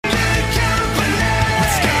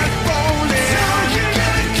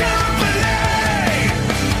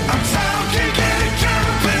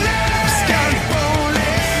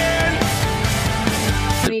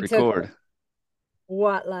Lord.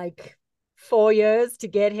 what, like 4 years to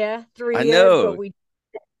get here, I 3 years, but know.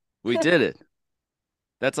 We did it.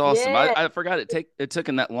 That's awesome. yeah, I forgot it took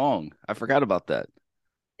him that long. I forgot about that.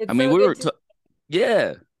 I it's mean, so good to.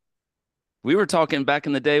 yeah, we were talking back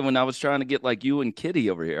in the day when I was trying to get like you and Kitty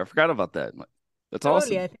over here. I forgot about that. Like, that's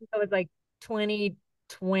Totally. awesome. I think that was like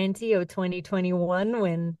 2020 or 2021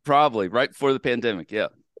 when Probably right before the pandemic. Yeah.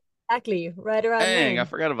 exactly right around Dang, I then.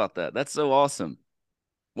 forgot about that. That's so awesome.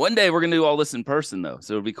 One day we're gonna do all this in person though,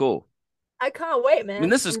 so it'll be cool. I can't wait, I mean, man.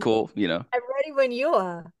 this is cool, you know. I'm ready when you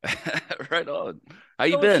are. Right on. How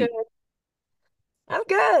you For sure. been? I'm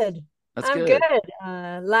good. That's I'm good.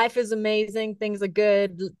 good. Life is amazing. Things are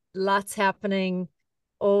good. Lots happening.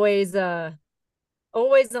 Always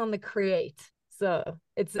always on the create. So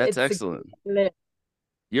That's it's a excellent. lit.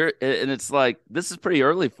 And it's like this is pretty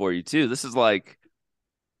early for you too. This is like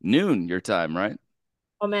noon your time, right?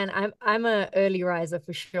 Oh man, I'm a early riser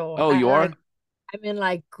for sure. Oh, you I are? like I'm in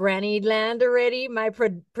like granny land already. My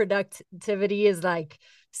productivity is like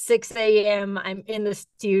 6 a.m. I'm in the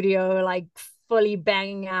studio, like fully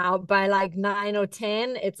banging out by like 9 or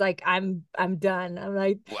 10. It's like I'm done. I'm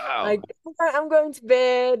like Wow. I'm going to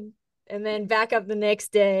bed and then back up the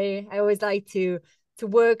next day. I always like to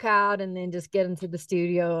work out and then just get into the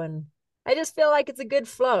studio and I just feel like it's a good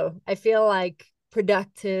flow. I feel like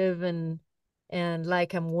productive and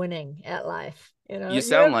like I'm winning at life. You know, You you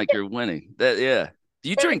sound ever like you're winning. That yeah. Do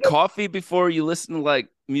you ever drink get coffee before you listen to like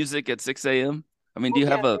music at 6 a.m.? I mean, do heck you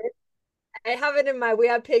yeah, have a man. I have it in my We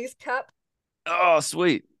Are Pigs cup, oh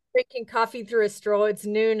sweet. drinking coffee through a straw. It's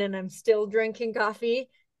noon and I'm still drinking coffee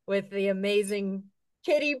with the amazing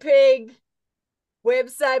Kitty Pig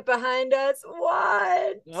website behind us.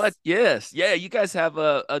 What? What? Yes. Yeah, you guys have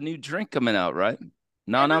a new drink coming out, right? I know.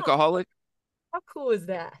 Non-alcoholic? How cool is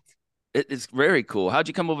that? It's very cool. How'd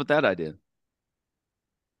you come up with that idea?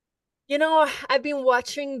 You know, I've been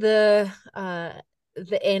watching the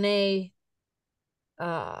NA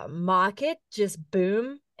market just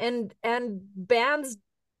boom and bands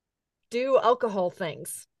do alcohol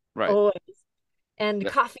things Right. always and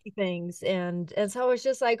That- coffee things and so I was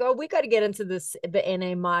just like, oh, we got to get into the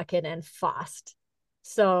NA market and fast.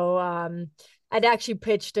 So I'd actually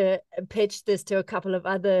pitched this to a couple of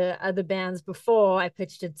other bands before. I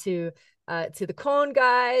pitched it to the Corn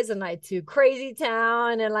guys and like to Crazy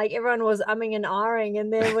Town and like everyone was umming and ahhing.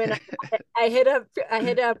 And then when I hit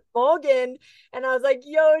up Morgan and I was like,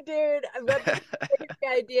 yo, dude, I've got this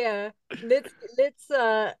crazy idea. Let's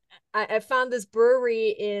I found this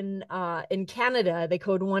brewery in Canada. They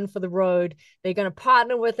called One for the Road. They're gonna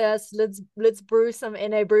partner with us. Let's brew some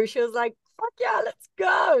NA brew. She was like, fuck yeah, let's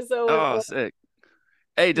go. Oh, So sick.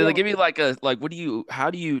 Hey, do they yeah, give you like a like what do you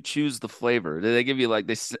how do you choose the flavor? Do they give you like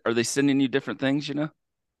are they sending you different things, you know?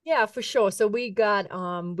 yeah, for sure. So we got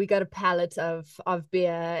a palette of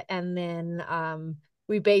beer and then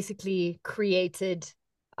we basically created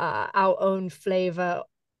our own flavor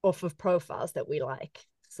off of profiles that we like.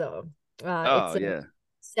 So Oh, it's a yeah.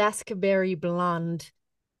 Saskberry Blonde,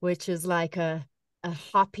 which is like a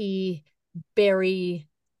hoppy, berry,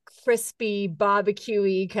 crispy,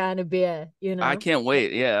 barbecuey kind of beer, you I know? can't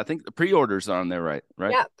wait. Yeah, I think the pre-orders are on there, right?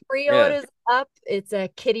 Right? Yeah, Yeah. pre-orders up. It's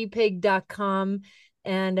at kittypig.com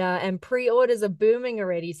and pre-orders are booming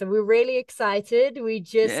already. So we're really excited.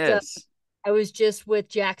 Yes. I was just with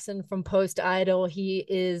Jackson from Post Idol. He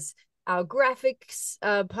is our graphics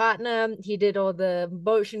partner. He did all the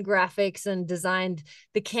motion graphics and designed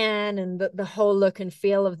the can and the whole look and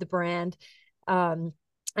feel of the brand. Um,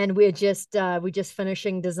 and we're just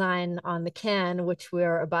finishing design on the can, which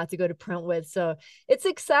we're about to go to print with. So it's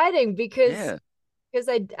exciting Yeah. because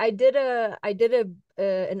I did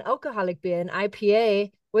an alcoholic beer, an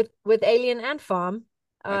IPA with Alien Ant Farm,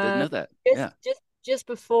 I didn't uh, know that. just Yeah. just just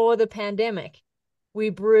before the pandemic. We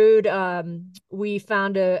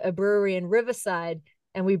found a brewery in Riverside,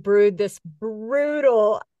 and we brewed this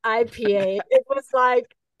brutal IPA.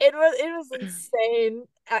 It was insane.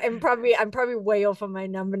 I'm probably way off on my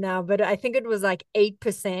number now, but I think it was like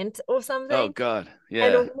 8% or Oh something. God. And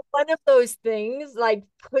Yeah. one of those things like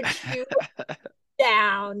puts you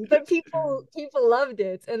down, but people loved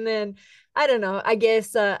it. And then I don't know, I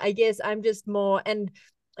guess I'm just more and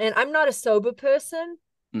I'm not a sober person.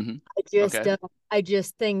 Hmm. I just Okay. uh, I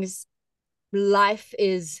just things life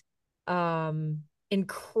is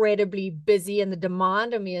incredibly busy and the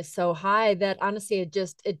demand on me is so high that honestly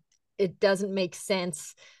it doesn't make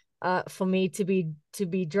sense for me to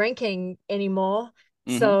be drinking anymore.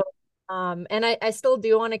 Hmm. So and I still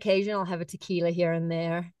do on occasion. I'll have a tequila here and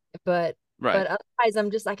there, but Right. but otherwise I'm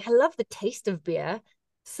just like I love the taste of beer.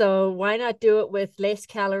 So why not do it with less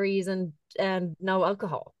calories and no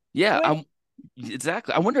alcohol? Yeah, Which, I'm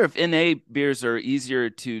exactly. I wonder if NA beers are easier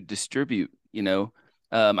to distribute, you know.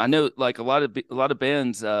 I know like a lot of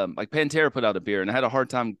bands like Pantera put out a beer and I had a hard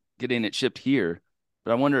time getting it shipped here.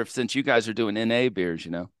 But I wonder if since you guys are doing NA beers,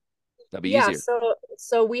 you know, that'd be yeah, easier.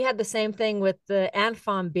 so we had the same thing with the Ant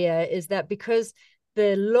Farm beer, is that because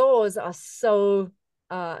the laws are so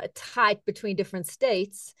tight between different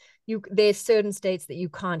states, there's certain states that you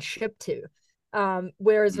can't ship to.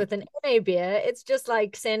 Whereas Mm. with an NA beer, it's just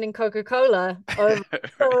like sending Coca-Cola over.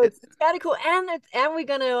 So it's kind of cool. And we're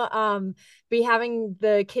gonna be having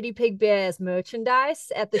the Kitty Pig beer as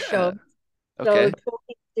merchandise at the show. Yeah. So Okay.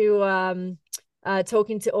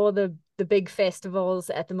 talking to all the big festivals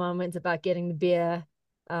at the moment about getting the beer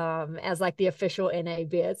as like the official NA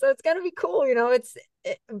beer. So it's gonna be cool, you know.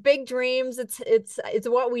 Big dreams. It's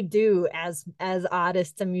what we do as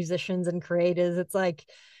artists and musicians and creators. It's like,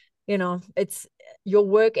 you know, it's your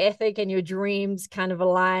work ethic and your dreams kind of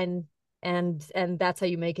align, and that's how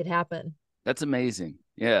you make it happen. That's amazing.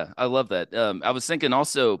 Yeah, I love that. I was thinking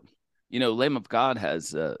also, you know, Lamb of God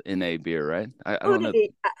has NA beer, right? I Oh, don't did know.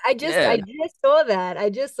 he? I Yeah. just saw that. I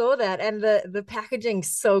just saw that. And the packaging's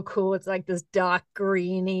so cool. It's like this dark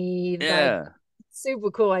greeny, like Yeah.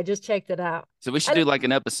 super cool. I just checked it out. So we should I do like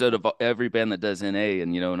an episode of every band that does NA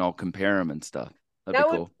and you know, and I'll compare them and stuff. That'd be That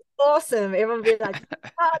would cool. be awesome. Everyone be like,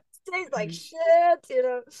 oh, it tastes like shit, you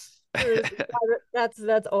know.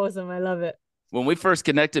 That's awesome. I love it. When we first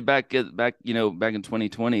connected back, you know, back in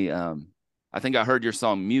 2020, I think I heard your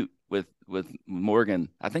song Mute with Morgan.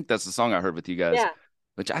 I think that's the song I heard with you guys, Yeah.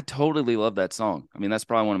 which I totally love that song. I mean, that's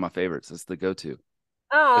probably one of my favorites. That's the go-to.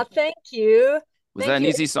 Oh, thank you. Was that Thank an you.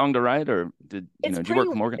 easy song to write or did you work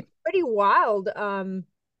with Morgan? It's pretty wild.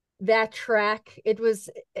 That track,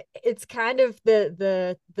 it's kind of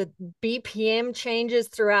the BPM changes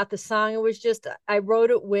throughout the song. It was just I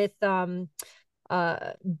wrote it with Ben.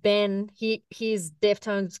 He's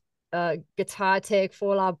Deftones guitar tech,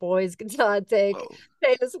 Fall Out Boys guitar tech, Whoa.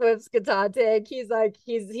 Taylor Swift's guitar tech. He's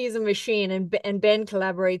a machine, and Ben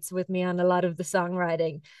collaborates with me on a lot of the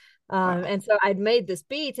songwriting. Wow. And so I'd made this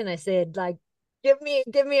beat and I said, like, give me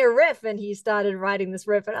a riff, and he started writing this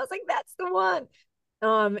riff and I was like, that's the one.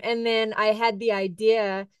 And then I had the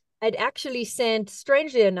idea. I'd actually sent,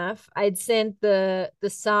 strangely enough, I'd sent the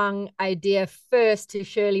song idea first to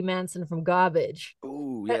Shirley Manson from Garbage.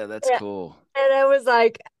 Oh, Uh, yeah, that's Yeah. cool. And I was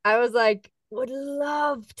like, would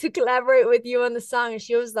love to collaborate with you on the song. And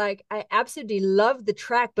she was like, I absolutely love the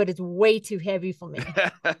track, but it's way too heavy for me.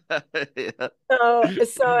 Yeah.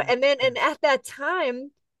 And at that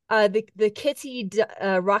time, the Kitty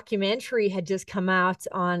rockumentary had just come out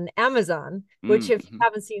on Amazon, which if you Mm-hmm.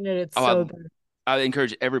 haven't seen it, it's Oh, so good. I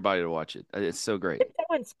encourage everybody to watch it. It's so great. It's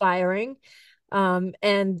so inspiring.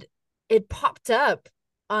 And it popped up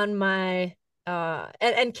on my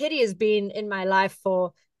and Kitty has been in my life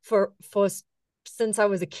for since I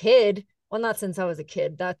was a kid. Well, not since I was a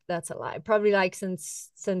kid. That's a lie. Probably like since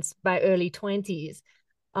my early 20s.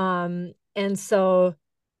 And so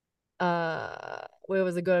where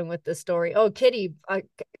was it going with this story? Oh, Kitty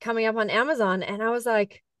coming up on Amazon, and I was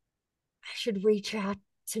like, I should reach out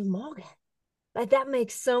to Morgan. Like that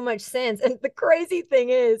makes so much sense. And the crazy thing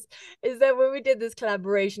is that when we did this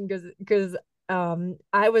collaboration, because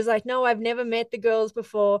I was like, no, I've never met the girls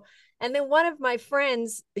before. And then one of my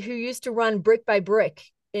friends who used to run Brick by Brick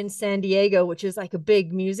in San Diego, which is like a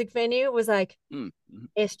big music venue, was like, Mm-hmm.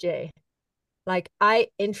 SJ, like I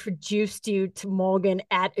introduced you to Morgan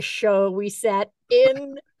at a show. We sat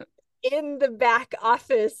in the back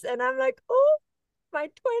office, and I'm like, oh, my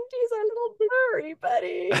 20s are a little blurry,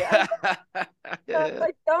 buddy. Yeah.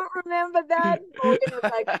 I don't remember that. Morgan was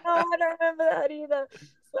like, no, I don't remember that either.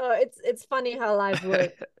 So it's funny how life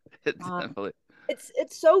works. Um, Definitely. it's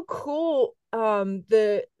so cool.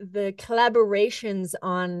 The collaborations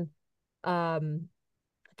on um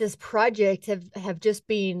this project have just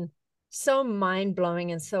been so mind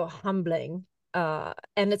blowing and so humbling. And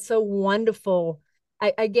it's so wonderful.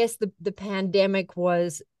 I guess the pandemic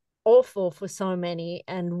was awful for so many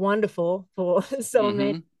and wonderful for so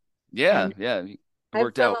many. Mm-hmm. Yeah, And yeah. It I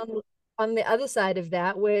worked fell out. on the other side of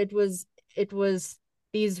that, where it was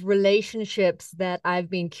these relationships that I've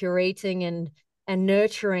been curating and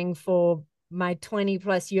nurturing for my 20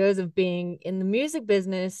 plus years of being in the music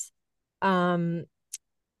business. Um,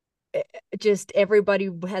 just everybody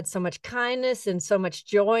had so much kindness and so much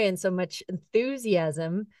joy and so much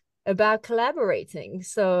enthusiasm about collaborating.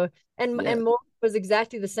 So Yeah. and Morgan was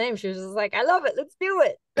exactly the same. She was just like, I love it. Let's do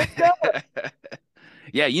it. Let's go.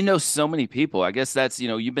 Yeah, you know so many people. I guess that's, you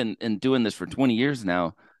know, you've been doing this for 20 years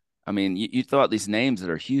now. I mean, you throw out these names that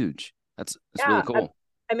are huge. That's really Yeah. cool.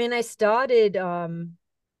 I mean, I started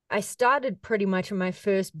I started pretty much in my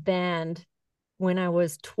first band when I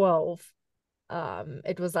was 12.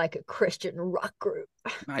 It was like a Christian rock group,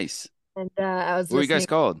 Nice. and I was What were you guys listening.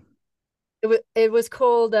 called? It was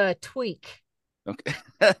called Tweak. Okay.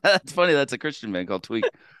 It's funny. That's a Christian band called No,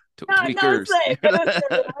 no Tweakers. say, no say.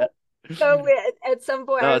 So we, at some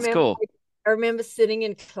point, No, it's cool. I remember sitting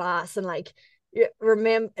in class and like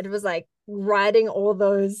remember it was like writing all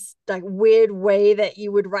those like weird way that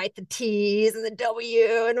you would write the T's and the W,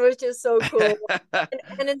 and it was just so cool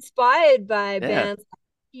and inspired by Yeah. bands like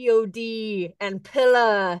POD and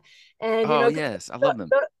Pillar, and Oh, 'cause yes. I love them.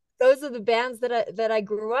 those are the bands that I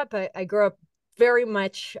grew up. I grew up very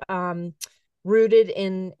much rooted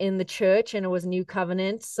in the church, and it was New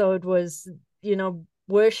Covenant, so it was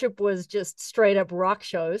worship was just straight up rock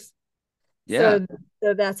shows. Yeah.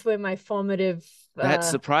 So that's where my formative That uh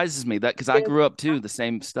surprises me that because I grew up too, the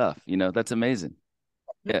same stuff. That's amazing.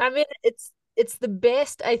 Yeah. I mean it's the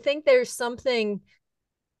best. I think there's something.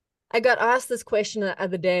 I got asked this question the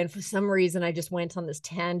other day, and for some reason I just went on this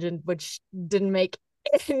tangent which didn't make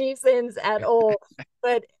any sense at all.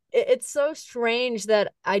 But it's so strange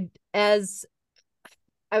that as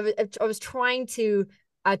I was trying to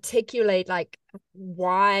articulate like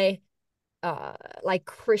why like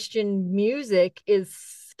Christian music is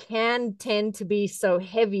can tend to be so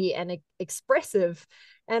heavy and expressive.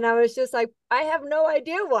 And I was just like, I have no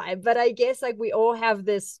idea why, but I guess like we all have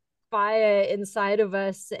this fire inside of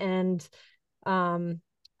us. And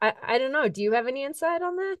I don't know. Do you have any insight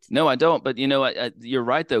on that? No, I don't. But you're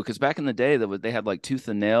right though, because back in the day, they had like Tooth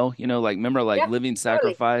and Nail. Like remember like Yeah, Living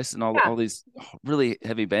totally. Sacrifice and Yeah. all these really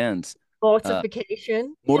heavy bands. Uh,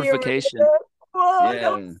 Mortification. Do you remember Mortification. that? Oh, that Yeah.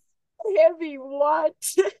 was heavy. What?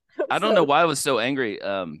 I'm I don't know so why I was so angry,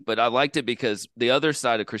 but I liked it because the other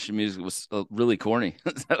side of Christian music was really corny.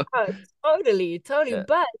 So, oh, totally, totally. yeah,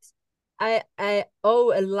 But I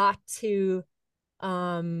owe a lot to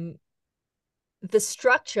um the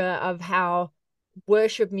structure of how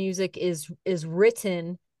worship music is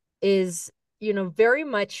written is very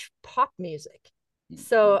much pop music.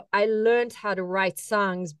 So I learned how to write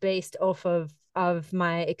songs based off of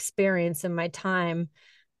my experience and my time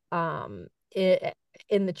um i-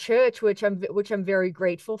 in the church, which I'm very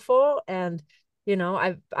grateful for. And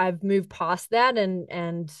I've moved past that,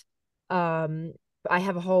 and um I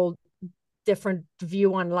have a whole different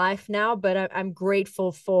view on life now. But I'm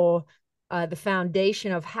grateful for the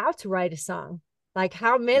foundation of how to write a song, like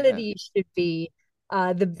how yeah, melody should be.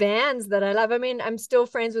 The bands that I love. I mean, I'm still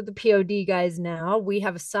friends with the POD guys now. We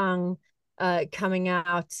have a song coming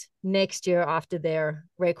out next year after their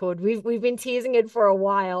record. We've been teasing it for a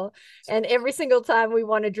while, and every single time we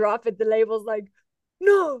want to drop it, the label's like,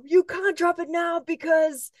 "No, you can't drop it now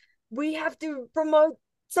because we have to promote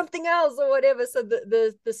something else or whatever." So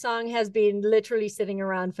the song has been literally sitting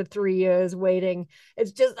around for 3 years waiting.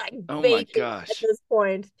 It's just like oh my vacant at gosh, this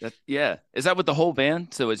point. yeah. Is that with the whole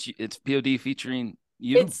band? So it's POD featuring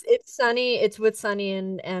you? It's Sunny. It's with Sunny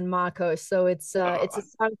and Marco. So it's a Oh,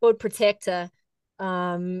 song called Protector,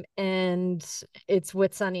 and it's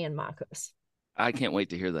with Sunny and Marcos. I can't wait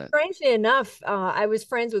to hear that. Strangely enough, I was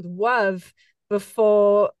friends with Wav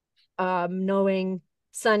before knowing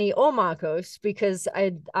Sunny or Marcos, because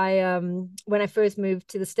I when I first moved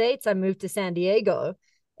to the States, I moved to San Diego,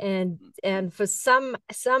 and for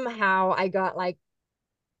somehow I got like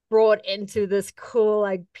brought into this cool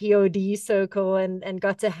like POD circle, and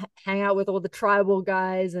got to hang out with all the tribal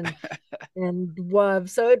guys and Wav.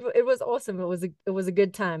 So it was awesome. It was a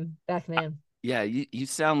good time back then. Yeah, you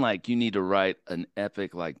sound like you need to write an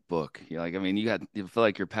epic like book. I mean, you feel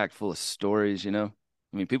like you're packed full of stories. I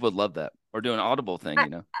mean, people would love that, or do an Audible I,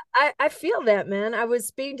 thing. I feel that, man. I was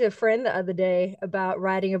speaking to a friend the other day about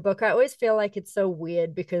writing a book. I always feel like it's so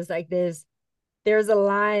weird because like there's a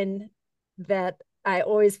line that I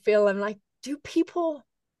always feel I'm like, do people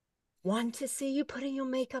want to see you putting your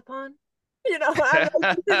makeup on? I'm like,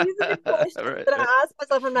 these are the questions Right, that right. I ask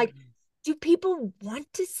myself. I'm like, do people want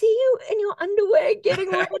to see you in your underwear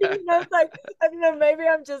getting ready? It's like, I don't know, maybe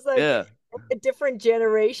I'm just like Yeah, a different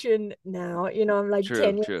generation now. I'm like true,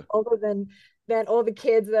 10 years true. older than all the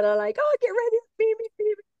kids that are like, oh, get ready to be me, be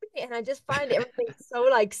me. And I just find everything so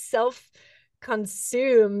like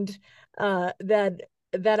self-consumed that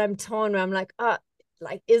I'm torn where I'm like,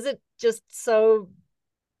 like, is it just so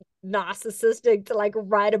narcissistic to like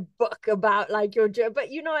write a book about like your job? But at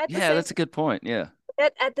the Yeah, same that's a good point. Yeah,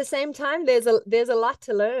 at the same time, there's a lot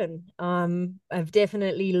to learn. I've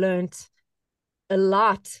definitely learned a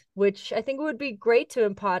lot, which I think would be great to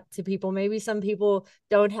impart to people. Maybe some people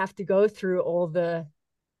don't have to go through all the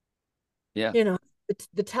yeah. you know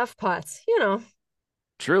the tough parts.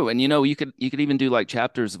 True. And you could even do like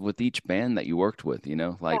chapters with each band that you worked with,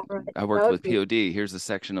 Yeah, like right. I That worked would with be POD. Here's a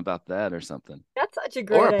section about that or something. that's such a Or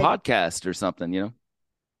great a idea. podcast or something.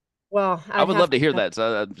 Well, I would love to hear that.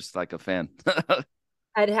 So I'm just like a fan.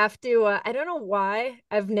 I'd have to I don't know why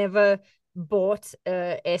I've never bought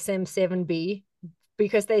a SM7B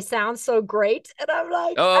because they sound so great. And I'm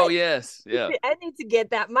like, Oh, yes. Yeah. I need to get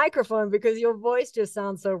that microphone because your voice just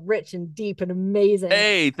sounds so rich and deep and amazing.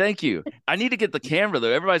 Hey, thank you. I need to get the camera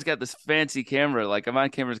though. Everybody's got this fancy camera. Like my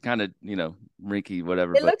camera's kind of, rinky,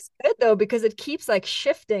 whatever, It but looks good though because it keeps like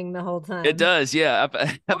shifting the whole it time. does. Yeah.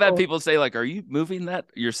 I've had Oh, people say like, "Are you moving that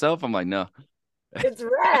yourself?" I'm like, "No." it's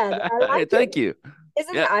rad. I Hey, like thank it. you.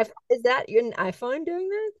 Yeah. Is that an iPhone doing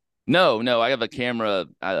that? No, no, I have a camera,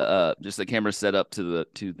 just a camera set up to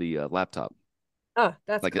the laptop, Oh,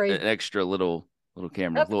 that's like crazy. an extra little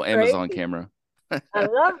camera, That's little Amazon crazy. camera. I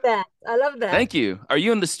love that. I love that. Thank you. Are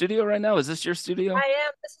you in the studio right now? Is this your studio? I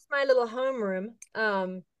am. This is my little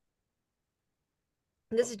homeroom.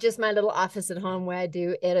 This is just my little office at home where I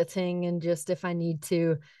do editing and just if I need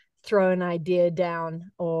to throw an idea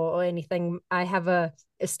down or anything. I have a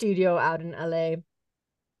studio out in LA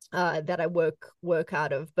that I work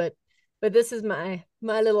out of. But this is my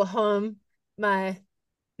little home, my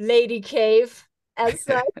lady cave as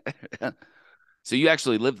such. So you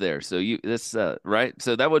actually live there. So you this right?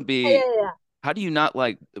 So that would Yeah, be, yeah, yeah. how do you not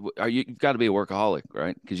like, you've got to be a workaholic,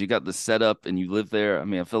 right? Because you got the setup and you live there. I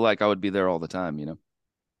mean, I feel like I would be there all the time.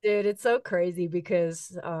 Dude, it's so crazy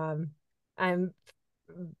because I'm I'm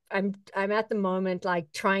at the moment like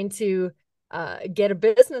trying to get a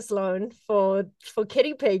business loan for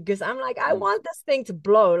Kitty Pig because I'm like I Mm. want this thing to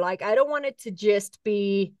blow. Like I don't want it to just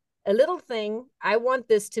be a little thing. I want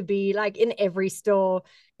this to be like in every store,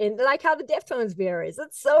 in like how the Deftones beer is.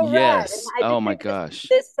 It's so rad, and Yes. I Oh just my think gosh.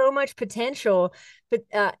 there's so much potential. But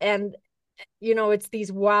and it's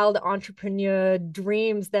these wild entrepreneur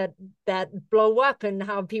dreams that blow up and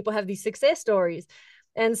how people have these success stories.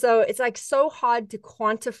 And so it's like so hard to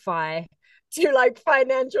quantify to like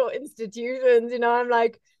financial institutions. I'm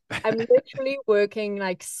like, I'm literally working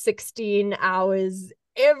like 16 hours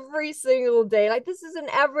every single day. Like this is an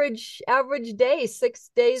average day, 6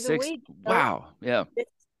 days a Six. week. Wow. Yeah.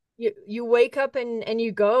 You wake up and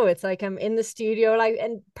you go. It's like I'm in the studio, like,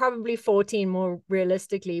 and probably 14 more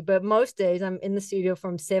realistically, but most days I'm in the studio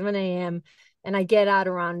from 7 a.m. and I get out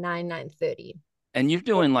around 9:30. And you're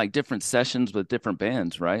doing like different sessions with different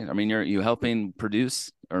bands, right? I mean, you helping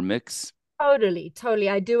produce or mix. Totally.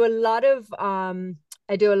 I do a lot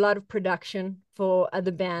of production for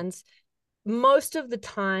other bands. Most of the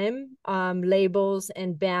time, labels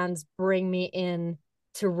and bands bring me in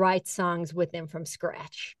to write songs with them from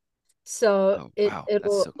scratch. So Oh, it wow. That's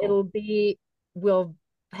it'll so cool. it'll be we'll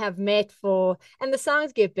have met for and the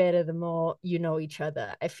songs get better the more you know each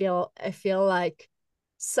other. I feel like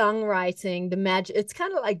songwriting, the magic, it's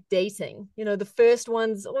kind of like dating. The first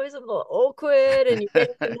one's always a little awkward and you're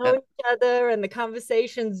getting to know each other and the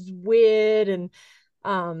conversation's weird and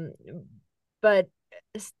um but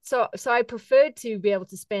so I prefer to be able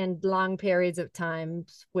to spend long periods of time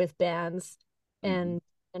with bands Mhm.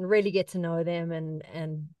 and really get to know them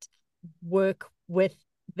and work with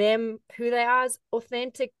them who they are as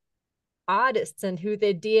authentic artists and who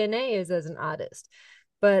their DNA is as an artist.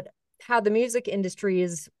 But how the music industry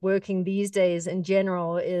is working these days in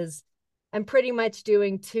general is I'm pretty much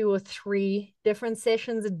doing 2 or 3 different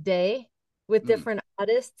sessions a day with Mm. different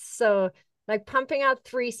artists. So like pumping out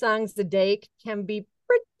 3 songs a day can be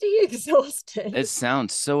pretty exhausting. It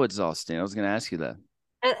sounds so exhausting. I was going to ask you that.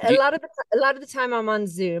 And Do you, a lot of the time I'm on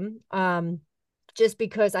Zoom, just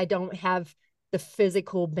because I don't have the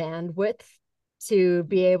physical bandwidth to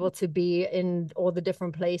be able to be in all the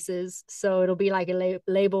different places. So it'll be like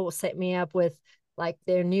label will set me up with like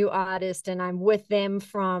their new artist, and I'm with them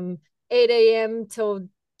from 8 a.m.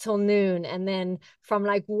 till noon, and then from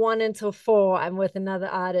like 1 until 4 I'm with another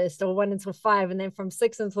artist, or 1 until 5, and then from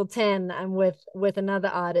 6 until 10 I'm with another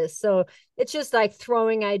artist. So it's just like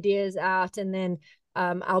throwing ideas out, and then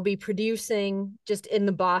I'll be producing just in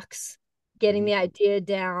the box, getting Mhm. the idea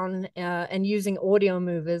down, and using Audio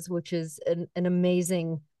Movers, which is an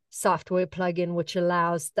amazing software plugin which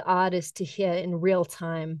allows the artist to hear in real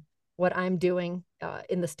time what I'm doing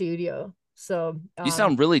in the studio. So You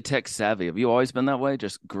sound really tech savvy. Have you always been that way?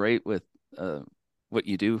 Just great with uh, what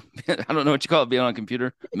you do? I don't know what you call it, being on a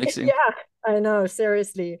computer, mixing. yeah, I know,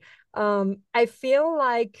 seriously. I feel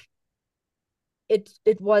like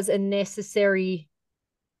it was a necessary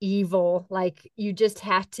evil. Like you just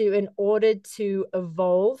had to, in order to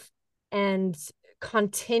evolve and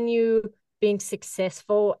continue being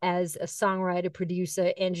successful as a songwriter,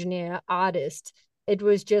 producer, engineer, artist, it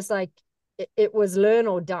was just like it was learn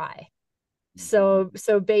or die. Mhm.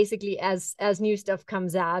 So basically, as new stuff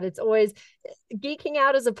comes out, it's always geeking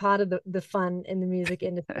out is a part of the fun in the music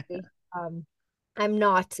industry. Um, I'm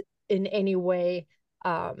not in any way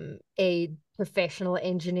a professional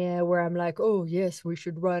engineer where I'm like, oh yes, we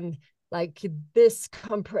should run like this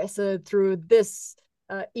compressor through this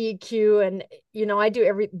EQ, and I do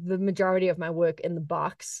every the majority of my work in the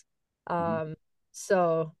box. Mhm. Um,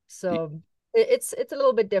 so Y- so it's a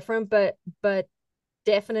little bit different, but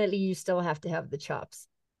definitely you still have to have the chops.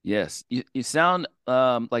 Yes, you sound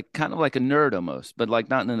like kind of like a nerd almost, but like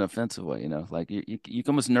not in an offensive way, you know. Like you can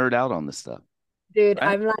almost nerd out on this stuff, Dude,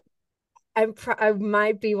 right? I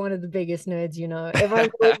might be one of the biggest nerds,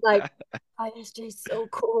 Everyone's always like, "Oh, SJ's so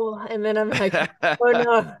cool," and then I'm like, "Oh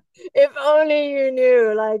no, if only you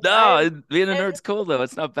knew!" Like No, I'm being a the nerd's cool though.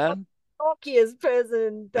 It's not bad. talkiest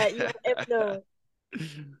person that you will ever know.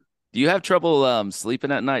 Do you have trouble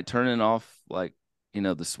sleeping at night, turning off like,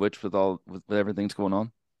 the switch with all with everything's going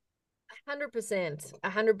on? 100%,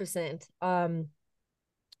 100%.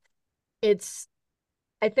 It's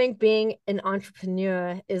I think being an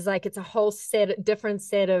entrepreneur is like it's a whole different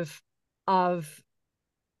set of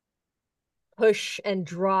push and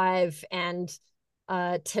drive and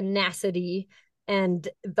tenacity, and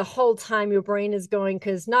the whole time your brain is going,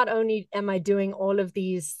 because not only am I doing all of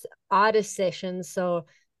these artist sessions, so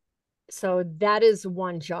that is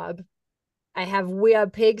one job. I have We Are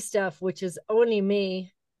Pig stuff, which is only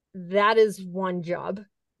me. That is one job,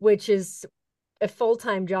 which is a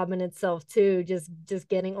full-time job in itself too, just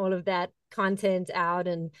getting all of that content out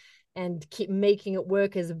and keep making it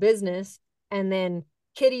work as a business. And then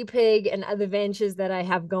Kitty Pig and other ventures that I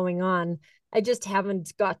have going on, I just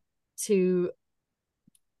haven't got to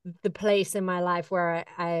the place in my life where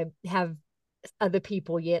I have other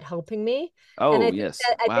people yet helping me. And Oh, yes.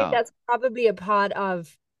 I think Wow. that's probably a part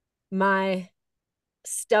of my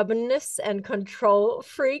stubbornness and control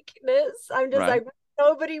freakness. I'm just Right. like,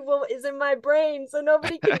 nobody will is in my brain, so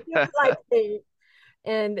nobody can do it like me.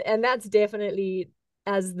 And that's definitely,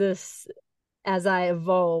 as I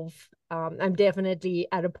evolve, I'm definitely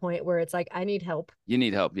at a point where it's like I need help, You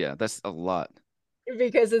need help. Yeah, that's a lot.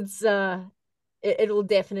 because it'll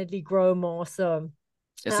definitely grow more. So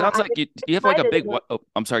It sounds I'm like you have like a excited big about. oh,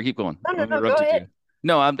 I'm sorry, keep going. No, I no, no, go interrupted ahead. you.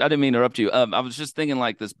 No, I didn't mean to interrupt you. I was just thinking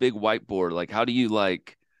like this big whiteboard. Like, how do you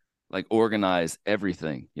like organize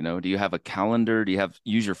everything? Do you have a calendar? Do you have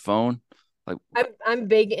use your phone? Like, I'm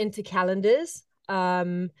big into calendars.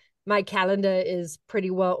 My calendar is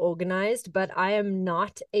pretty well organized, but I am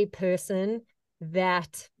not a person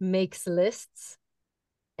that makes lists.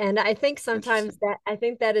 And interesting. I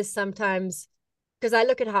think that is sometimes because I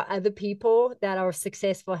look at how other people that are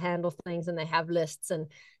successful handle things and they have lists. And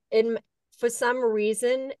in for some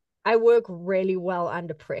reason, I work really well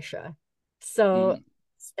under pressure. So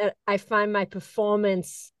Mm. I find my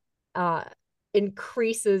performance uh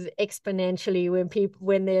increases exponentially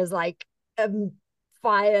when there's like a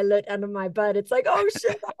fire lit under my butt. It's like, oh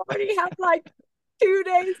shit, I already have like 2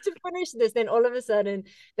 days to finish this. Then all of a sudden,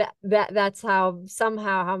 that's how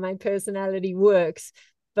somehow how my personality works.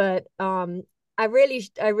 But I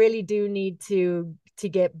really do need to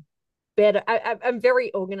get better. I'm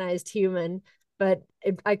very organized human, but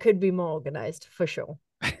I could be more organized for sure.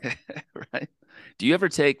 Right. Do you ever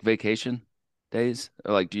take vacation days?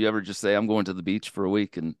 Or like, do you ever just say, I'm going to the beach for a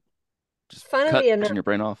week and just cut Funnily enough, turn your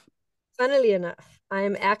brain off? I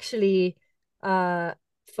am actually uh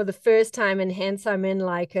for the first time, and hence I'm in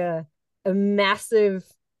like a massive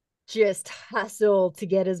just hustle to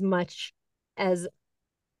get as much as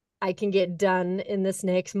I can get done in this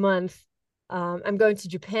next month. I'm going to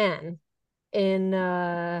Japan in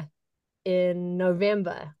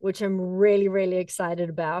November, which I'm really, really excited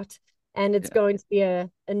about. And it's Yeah. going to be a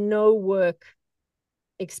no work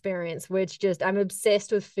experience, which just I'm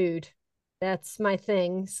obsessed with food. That's my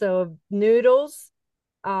thing. So noodles,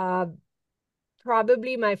 uh,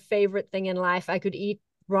 probably my favorite thing in life. I could eat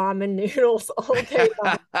ramen noodles all day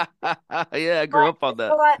long. Yeah, I grew up on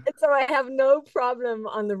that. So I have no problem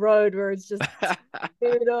on the road where it's just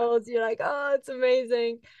noodles. You're like, oh, it's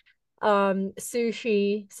amazing.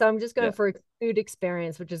 Sushi. So I'm just Yeah. going for a food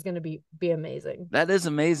experience, which is going to be amazing. That is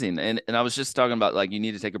amazing. And I was just talking about like you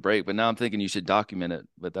need to take a break, but now I'm thinking you should document it,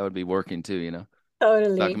 but that would be working too,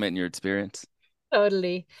 Totally. documenting your experience.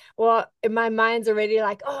 Totally. Well, in my mind's already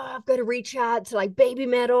like, oh, I've got to reach out to like baby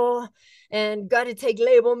metal and got to take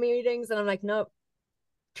label meetings. And I'm like, nope,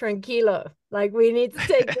 tranquilo. Like we need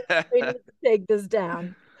to take this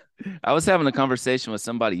down. I was having a conversation with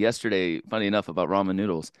somebody yesterday, funny enough, about ramen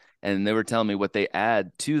noodles, and they were telling me what they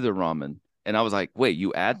add to the ramen. And I was like, wait,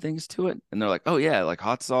 you add things to it? And they're like, oh yeah, like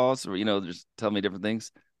hot sauce, or just tell me different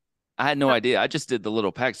things. I had no idea. I just did the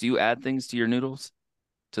little packs. Do you add things to your noodles,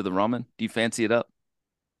 to the ramen? Do you fancy it up?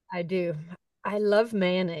 I do. I love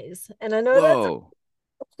mayonnaise. And I know that's Whoa.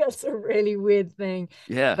 that's a really weird thing,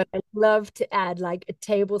 Yeah. but I love to add like a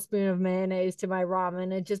tablespoon of mayonnaise to my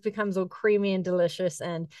ramen. It just becomes all creamy and delicious.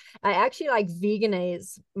 And I actually like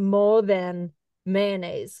veganese more than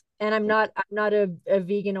mayonnaise. And I'm not a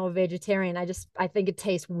vegan or vegetarian. I think it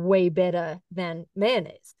tastes way better than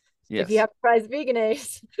mayonnaise. If you Yes. have tried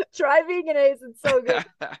veganese, try veganese. It's so good.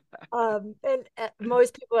 And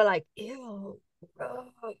most people are like, ew, gross,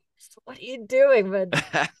 what are you doing? But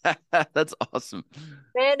That's awesome.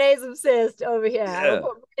 mayonnaise obsessed over here. I will Yeah.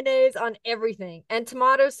 put mayonnaise on everything and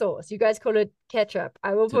tomato sauce. You guys call it ketchup.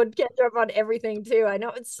 I will To- put ketchup on everything too. I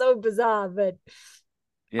know it's so bizarre, but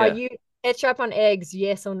are yeah. you ketchup on eggs?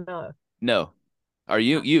 Yes or no? No. Are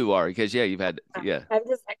you? No. You are because yeah, you've had yeah. I'm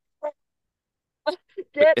just like,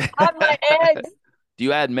 get on my eggs. Do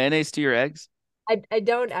you add mayonnaise to your eggs? I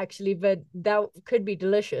don't actually, but that could be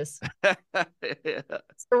delicious. Yeah.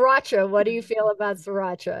 Sriracha. What do you feel about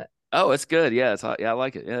sriracha? Oh, it's good. Yeah, it's hot. Yeah, I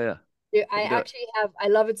like it. Yeah, yeah. Dude, I I can do it. actually have, I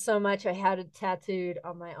love it so much. I had it tattooed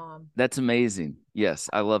on my arm. That's amazing. Yes,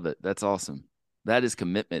 I love it. That's awesome. That is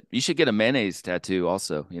commitment. You should get a mayonnaise tattoo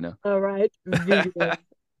also, All right. Vegan.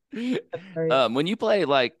 Sorry. When you play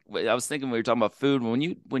like I was thinking we were talking about food,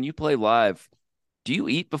 when you play live, do you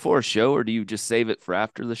eat before a show or do you just save it for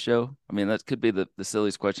after the show? I mean, that could be the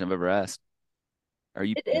silliest question I've ever asked. Are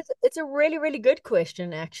you It is, it's a really, really good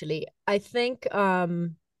question, actually. I think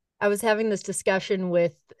I was having this discussion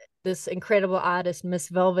with this incredible artist, Miss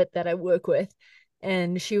Velvet, that I work with,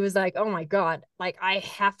 and she was like, "Oh my God, like I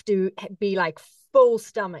have to be like full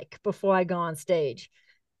stomach before I go on stage."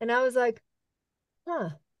 And I was like,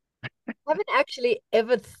 huh, I haven't actually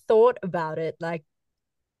ever thought about it. Like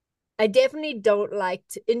I definitely don't like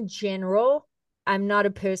to, in general, I'm not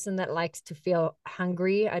a person that likes to feel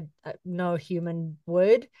hungry. No human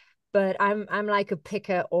would, but I'm like a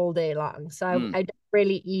picker all day long. So mm, I don't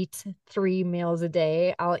really eat 3 meals a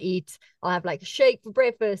day. I'll have like a shake for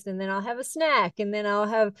breakfast, and then I'll have a snack, and then I'll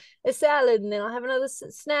have a salad, and then I'll have another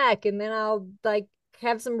snack, and then I'll like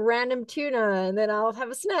have some random tuna, and then I'll have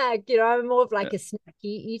a snack. I'm more of yeah. like a snacky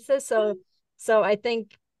eater. So I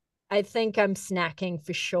think I'm snacking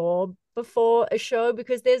for sure before a show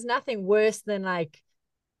because there's nothing worse than like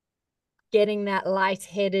getting that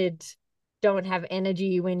lightheaded, don't have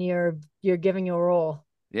energy when you're giving your all.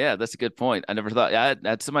 Yeah, that's a good point. I never thought. I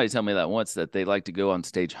had somebody tell me that once that they like to go on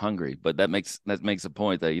stage hungry, but that makes a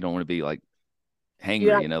point that you don't want to be like You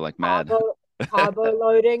hangry, like like mad. carbo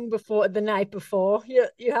loading before the night before.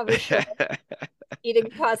 You have a show, eating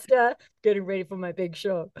pasta, getting ready for my big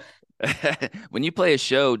show. When you play a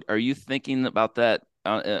show, are you thinking about that?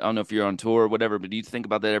 I don't know if you're on tour or whatever, but do you think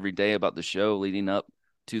about that every day about the show leading up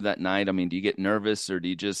to that night? I mean, do you get nervous or do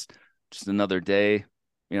you just another day?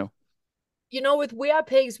 You know? With We Are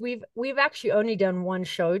Pigs, we've actually only done one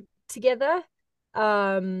show together.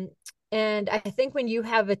 Um, and I think when you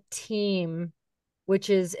have a team, which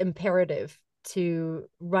is imperative to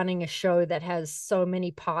running a show that has so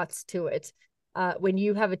many parts to it, when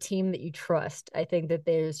you have a team that you trust, I think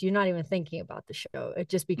that you're not even thinking about the show. It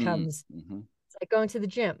just becomes Mm-hmm. it's like going to the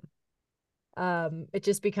gym. It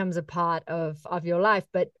just becomes a part of your life.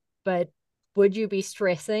 But would you be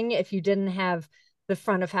stressing if you didn't have the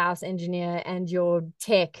front of house engineer and your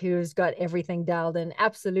tech who's got everything dialed in?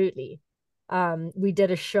 Absolutely. We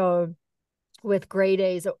did a show with Grey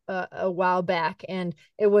Days a while back, and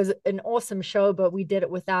it was an awesome show, but we did it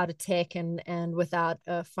without a tech and without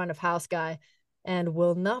a front of house guy, and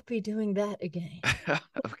we'll not be doing that again.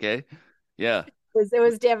 Okay. Yeah. It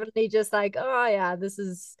was definitely just like, oh yeah, this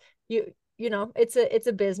is it's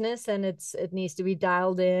a business, and it needs to be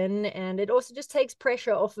dialed in, and it also just takes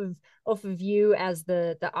pressure off of you as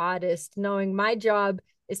the artist, knowing my job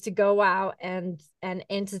is to go out and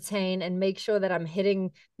entertain and make sure that I'm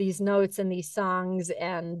hitting these notes and these songs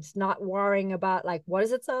and not worrying about like what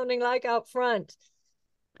is it sounding like out front.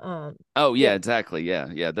 Oh Yeah, yeah, exactly. Yeah.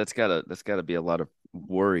 Yeah. That's gotta be a lot of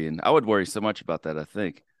worrying. I would worry so much about that, I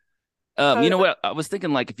think. You know totally. what? I was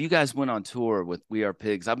thinking like if you guys went on tour with We Are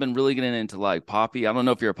Pigs, I've been really getting into like Poppy. I don't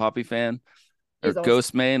know if you're a Poppy fan or He's awesome.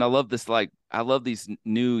 Ghost Man. I love these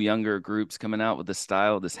new younger groups coming out with this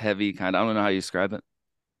style, this heavy kind of, I don't know how you describe it.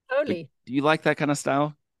 But Totally. do you like that kind of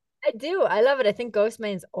style? I do. I love it. I think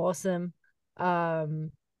Ghostman's awesome.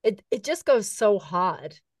 It just goes so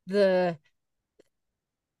hard. The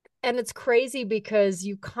And it's crazy because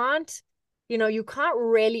you can't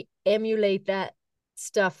really emulate that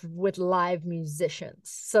stuff with live musicians.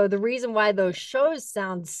 So the reason why those shows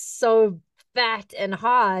sound so fat and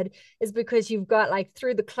hard is because you've got like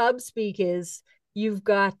through the club speakers, you've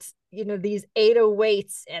got, you know, these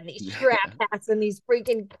 808s and these trap hats and these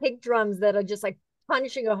freaking kick drums that are just like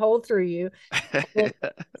punching a hole through you.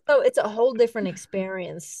 So it's a whole different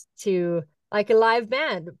experience to like a live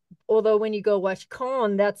band. Although when you go watch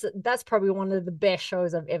Korn, that's probably one of the best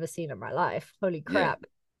shows I've ever seen in my life. Holy Yeah, crap.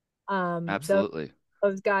 Those absolutely.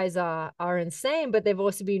 guys are insane, but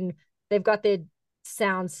they've got their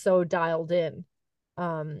sound so dialed in.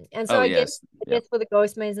 And so Oh yes, I yeah. guess for the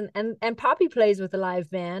Ghostmanes and Poppy plays with the live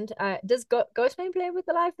band. Does Ghostman play with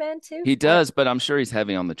the live band too? He does, but I'm sure he's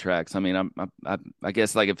heavy on the tracks. I mean, I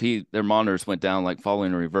guess like if their monitors went down like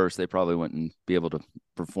falling in reverse, they probably wouldn't be able to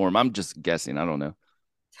perform. I'm just guessing. I don't know.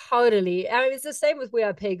 Totally. I mean, it's the same with We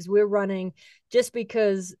Are Pigs. We're running just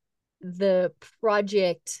because the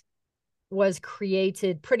project was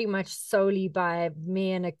created pretty much solely by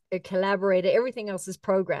me and a collaborator. Everything else is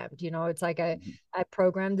programmed. You know, it's like Mhm. I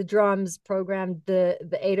programmed the drums, programmed the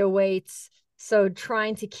 808s. So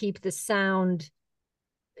trying to keep the sound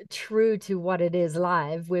true to what it is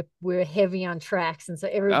live. We're heavy on tracks, and so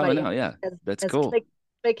Oh everybody no, yeah, that's has cool.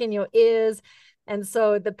 click in your ears, and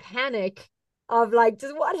so the panic of like,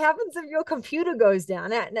 just what happens if your computer goes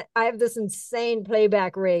down? And I have this insane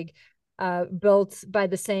playback rig. Built by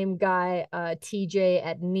the same guy, TJ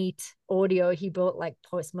at Neat Audio. He built like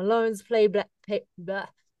Post Malone's playback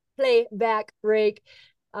rig,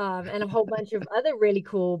 and a whole bunch of other really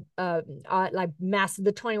cool like massive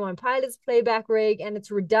the 21 Pilots playback rig, and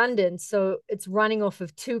it's redundant, so it's running off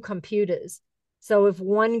of two computers. So if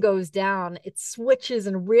one goes down, it switches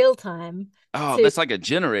in real time Oh, to that's like a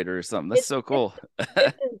generator or something. That's it, so it cool.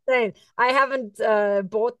 it's insane. I haven't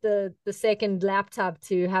bought the second laptop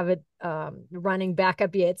to have it running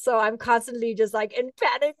backup yet, so I'm constantly just like in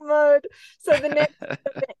panic mode. So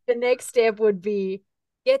the next step would be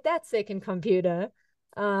get that second computer,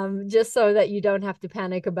 just so that you don't have to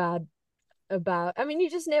panic about. I mean, you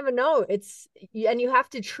just never know. And you have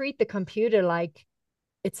to treat the computer like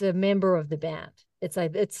it's a member of the band. It's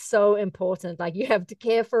like it's so important. Like you have to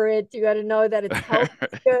care for it. You got to know that its health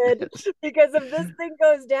is good because if this thing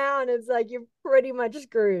goes down, it's like you're pretty much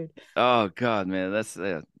screwed. Oh God, man,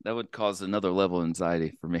 that would cause another level of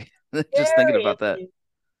anxiety for me. Just thinking about that. Seriously,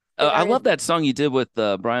 I very love that song you did with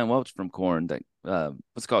Brian Welch from Korn. That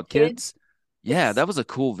what's it called kid. Kids. Yeah, It's that was a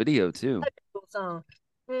cool video too. such a cool song.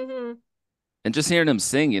 Mm-hmm. And just hearing him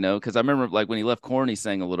sing, because I remember like when he left Korn, he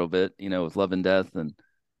sang a little bit, with Love and Death,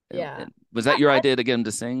 Yeah, and was that I, your I idea to get him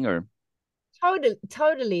to sing, or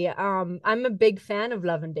totally. I'm a big fan of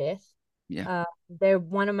Love and Death. yeah? They're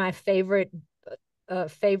one of my favorite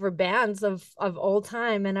bands of all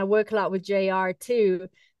time, and I work a lot with JR too.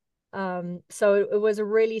 So it was a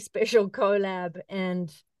really special collab,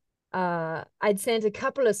 and I'd sent a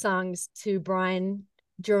couple of songs to Brian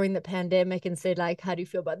during the pandemic and said like, how do you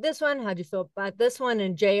feel about this one? How do you feel about this one?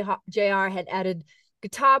 And JR had added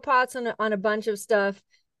guitar parts on a bunch of stuff.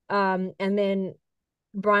 And then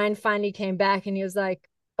Brian finally came back and he was like,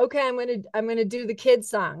 okay, I'm gonna do the kid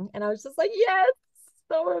song. And I was just like, yes,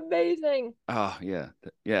 so amazing. Oh yeah,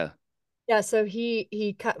 yeah. Yeah, so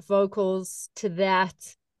he cut vocals to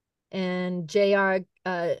that, and JR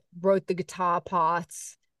wrote the guitar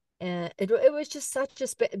parts, and it was just such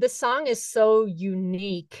the song is so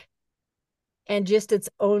unique and just its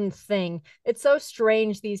own thing. It's so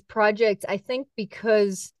strange, these projects, I think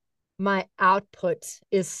because my output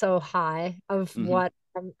is so high of Hmm. what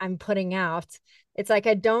I'm putting out. It's like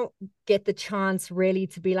I don't get the chance really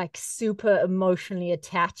to be like super emotionally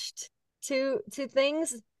attached to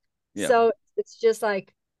things. Yeah. So it's just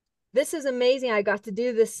like this is amazing. I got to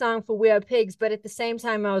do this song for We Are Pigs, but at the same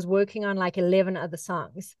time, I was working on like 11 other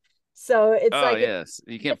songs. So it's Oh like yes,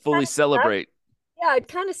 you it can't fully kind of sucks. celebrate. Yeah, it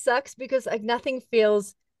kind of sucks because like nothing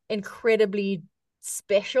feels incredibly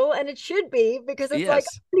special, and it should be because it's like,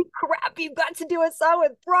 Yes. holy crap, you got to do a song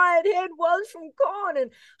with Brian Head Wells from Korn,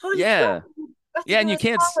 and holy crap, Yeah. you got to Yeah, do and a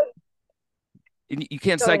song with. you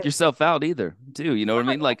can't Go psych ahead. yourself out either, too. You know what I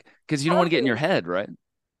Yeah, mean? Like, because you don't want to get in your totally, head, right?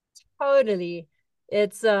 totally.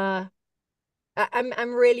 It's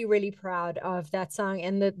I'm really really proud of that song,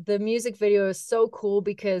 and the music video is so cool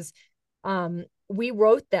because we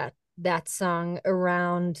wrote that song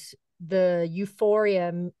around the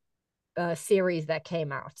Euphoria series that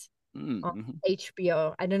came out on Mm-hmm.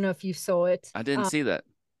 HBO. I don't know if you saw it. I didn't see that.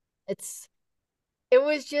 It's it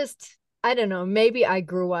was just, I don't know, maybe I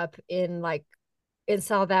grew up in like in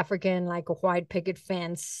South Africa in like a white picket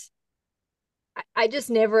fence. I just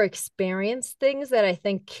never experienced things that I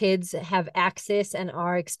think kids have access and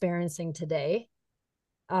are experiencing today.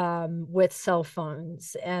 with cell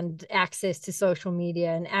phones and access to social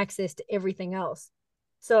media and access to everything else.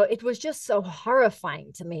 So it was just so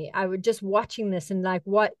horrifying to me. I was just watching this and like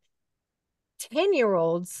what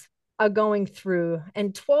 10-year-olds are going through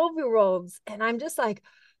and 12-year-olds. And I'm just like,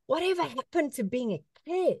 whatever happened to being a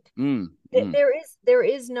kid? Mm, mm, There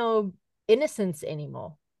is no innocence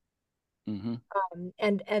anymore. mm-hmm.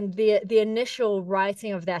 And the initial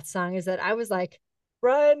writing of that song is that I was like,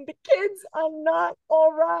 Brian, the kids are not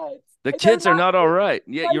all right. The Like they're kids are not, not all right.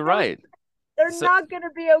 Yeah, I you're don't, right. they're So not gonna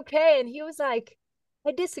be okay. And he was like,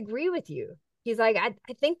 I disagree with you. He's like, I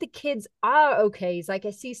think the kids are okay. He's like,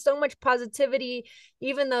 I see so much positivity,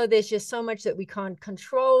 even though there's just so much that we can't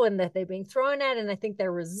control and that they're being thrown at. And I think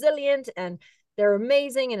they're resilient and they're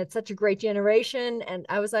amazing. And it's such a great generation. And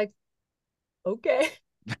I was like, okay.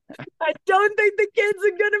 I don't think the kids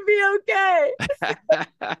are gonna be okay.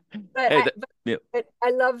 But hey, I that, yeah, but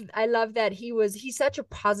I love that he's such a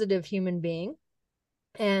positive human being.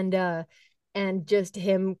 And and just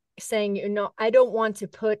him saying, you know, I don't want to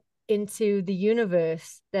put into the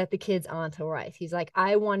universe that the kids aren't all right. He's like,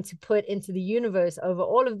 I want to put into the universe over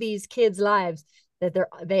all of these kids' lives that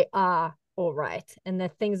they are all right and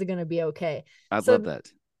that things are going to be okay. I love So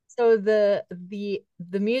that.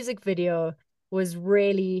 the music video was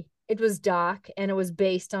really, it was dark and it was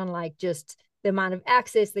based on like just the amount of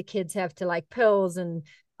access the kids have to like pills and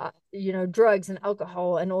you know, drugs and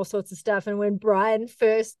alcohol and all sorts of stuff. And when Brian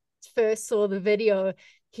first saw the video,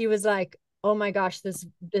 he was like, oh my gosh, this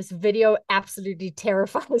video absolutely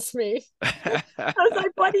terrifies me. I was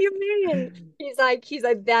like, what do you mean? He's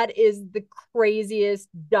like, that is the craziest,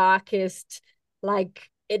 darkest, like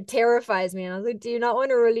it terrifies me. And I was like, do you not want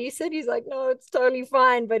to release it? He's like, no, it's totally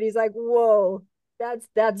fine. But he's like, whoa,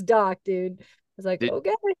 that's dark, dude. I was like, Did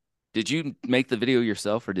okay. did you make the video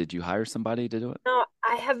yourself or did you hire somebody to do it? No,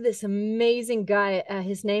 I have this amazing guy.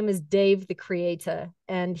 His name is Dave the Creator,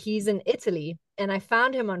 and he's in Italy. And I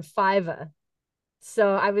found him on Fiverr.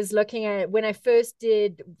 So I was looking at when I first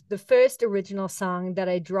did the first original song that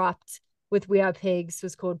I dropped with We Are Pigs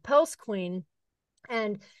was called Pulse Queen.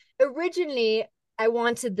 And originally, I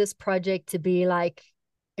wanted this project to be like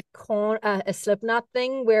a Slipknot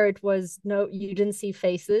thing where it was no, you didn't see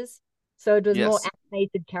faces. So it was more Yes.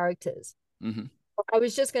 animated characters. Hmm. I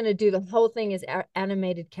was just going to do the whole thing as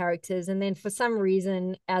animated characters. And then for some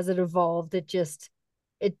reason, as it evolved, it,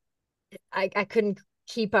 I couldn't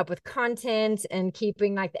keep up with content and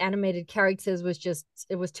keeping like the animated characters was just,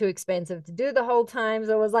 it was too expensive to do the whole time.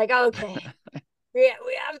 So I was like, okay, we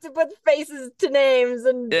have to put faces to names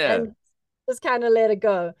Yeah. and just kind of let it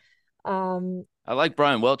go. Um, I like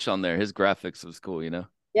Brian Welch on there. His graphics was cool, you know.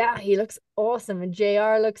 yeah, he looks awesome, and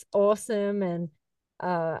JR looks awesome, and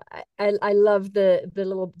I love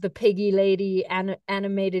the piggy lady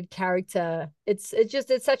animated character. It's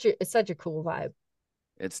such a cool vibe.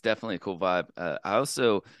 It's definitely a cool vibe. I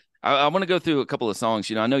also I want to go through a couple of songs.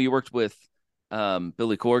 You know, I know you worked with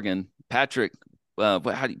Billy Corgan, Patrick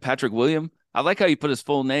Patrick William. I like how you put his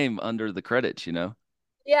full name under the credits, you know.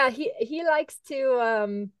 Yeah, he likes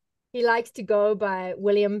to go by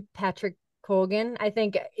William Patrick Corgan. I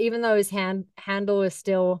think even though his handle is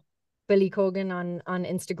still Billy Corgan on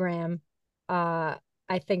Instagram, uh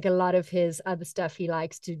I think a lot of his other stuff he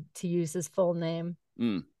likes to use his full name.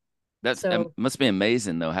 Mm. That's So must be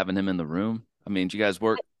amazing though, having him in the room. I mean, do you guys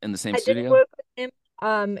work in the same I didn't studio? work with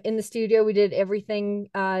him in the studio. We did everything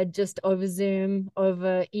just over Zoom,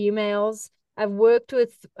 over emails. I've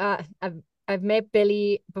met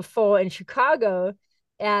Billy before in Chicago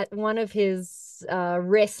at one of his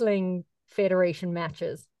wrestling federation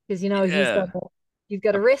matches because you know Yeah, he's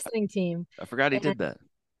got I, a wrestling team. I forgot he And did that.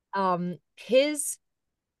 his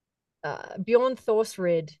Bjorn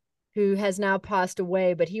Thorsred, who has now passed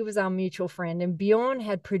away, but he was our mutual friend, and Bjorn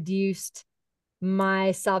had produced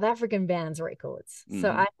my South African band's records.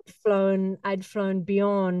 So Hmm. I'd flown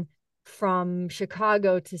Bjorn from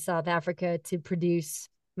Chicago to South Africa to produce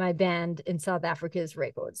my band in South Africa's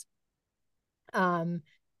records. Um,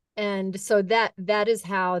 and so that is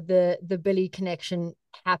how the Billy connection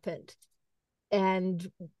happened. And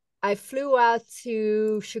I flew out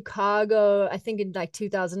to Chicago, I think in like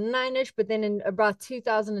 2009ish, but then in about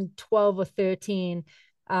 2012 or 13,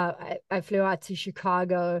 I flew out to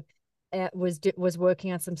Chicago. Was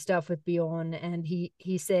working on some stuff with Bjorn, and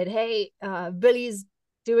he said, "Hey, Billy's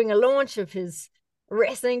doing a launch of his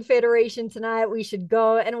wrestling federation tonight. We should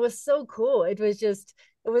go." And it was so cool. It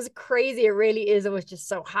was crazy. It really is. It was just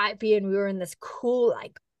so hypey, and we were in this cool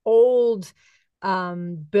like old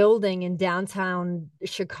building in downtown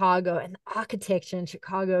Chicago, and the architecture in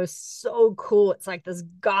Chicago is so cool. It's like this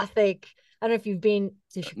gothic. I don't know if you've been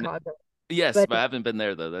to Chicago. Yes, But but I haven't been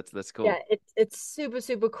there though. That's yeah, cool. it's super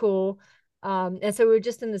super cool. And so we were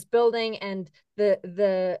just in this building, and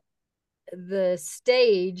the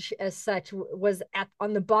stage as such was at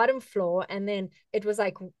on the bottom floor, and then it was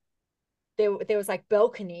like there was like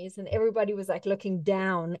balconies, and everybody was like looking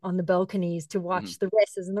down on the balconies to Hmm. watch the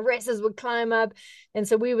wrestlers, and the wrestlers would climb up. And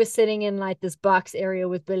so we were sitting in like this box area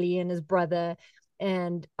with Billy and his brother.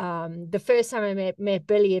 And the first time I met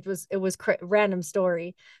Billy, it was random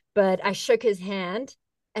story, but I shook his hand,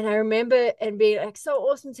 and I remember and being like, so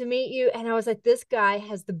awesome to meet you. And I was like, this guy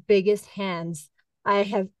has the biggest hands I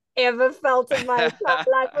have ever felt in my entire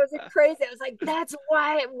life. It was crazy. I was like, that's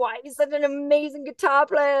why he's such an amazing guitar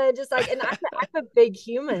player. Just like, and I'm a big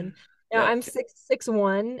human. You know, Yeah. I'm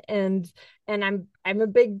 6'1", and I'm a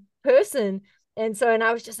big person. And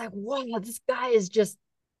I was just like, wow, this guy is just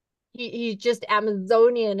he's just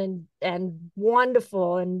Amazonian and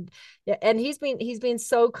wonderful. And he's been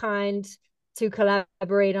so kind to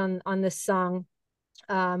collaborate on this song.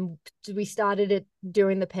 We started it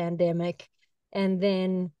during the pandemic, and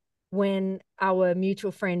then when our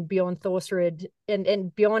mutual friend Bjorn Thorsrud,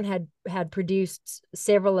 and Bjorn had produced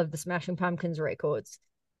several of the Smashing Pumpkins records,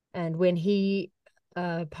 and when he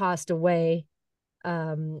passed away,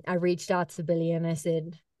 I reached out to Billy and I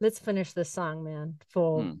said, "Let's finish this song, man,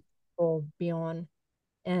 Hmm. for Bjorn."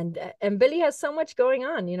 And Billy has so much going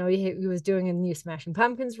on. You know, he was doing a new Smashing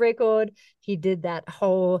Pumpkins record. He did that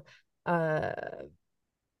whole uh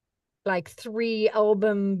like 3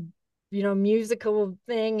 album, musical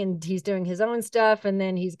thing, and he's doing his own stuff. And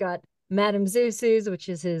then he's got Madame Zuzu's, which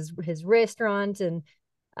is his restaurant. And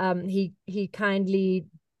he kindly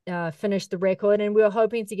finished the record, and we were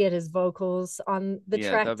hoping to get his vocals on the Yeah,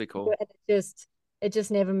 track. that'd be cool. And it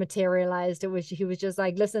just never materialized. He was just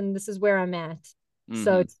like, listen, this is where I'm at.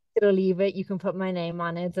 So Hmm. take it or leave it. You can put my name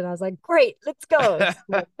on it. And I was like, great, let's go.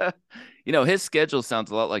 So, His schedule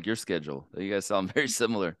sounds a lot like your schedule. You guys sound very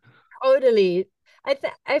similar. totally.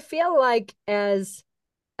 I feel like as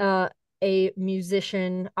uh, a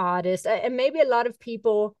musician artist, and maybe a lot of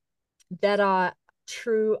people that are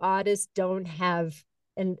true artists don't have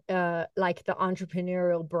an like the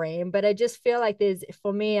entrepreneurial brain. But I just feel like there's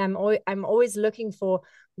for me, I'm always looking for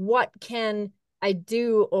what can I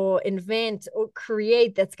do or invent or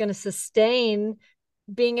create that's going to sustain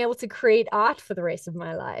being able to create art for the rest of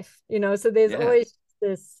my life. So there's Yeah. always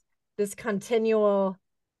this continual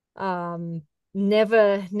um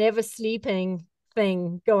never sleeping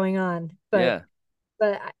thing going on. but Yeah.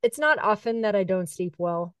 but it's not often that I don't sleep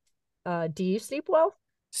well. Do you sleep well?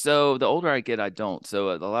 So the older I get, I don't.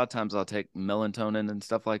 So a lot of times I'll take melatonin and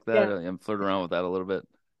stuff like that. Yeah, I'm flirting around with that a little bit.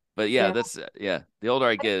 But yeah, yeah. that's yeah. The older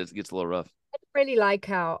I I get, it gets a little rough. really like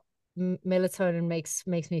how melatonin makes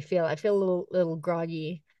me feel. I feel a little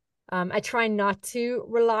groggy. I try not to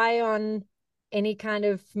rely on any kind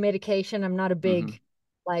of medication. I'm not a Hmm. big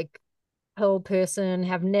like pill person.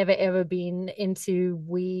 Have never ever been into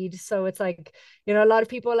weed. So it's like, a lot of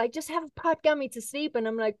people are like, just have a pot gummy to sleep, and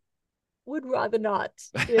I'm like, would rather not.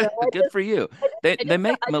 Good for you. They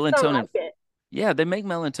make I just don't melatonin. like it. Yeah, they make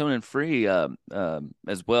melatonin free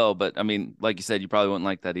as well. But I mean, like you said, you probably wouldn't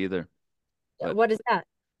like that either. But What is that?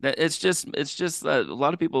 it's just a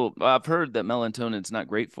lot of people. I've heard that melatonin's not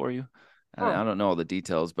great for you. Oh, I don't know all the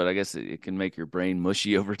details, but I guess it can make your brain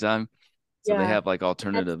mushy over time. So they yeah. have like That's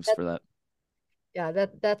alternatives that. for that. Yeah,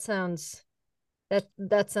 that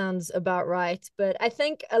sounds about right. But I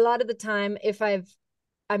think a lot of the time,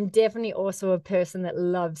 I'm definitely also a person that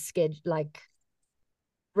loves schedule, like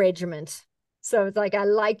regiment. So it's like I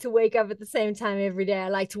like to wake up at the same time every day. I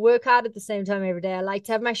like to work out at the same time every day. I like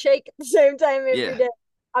to have my shake at the same time every Yeah, day.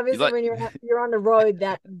 you Obviously, like when you're on the road,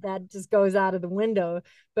 that just goes out of the window.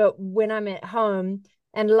 But when I'm at home,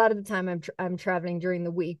 and a lot of the time I'm traveling during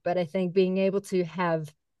the week, but I think being able to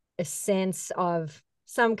have a sense of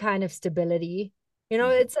some kind of stability,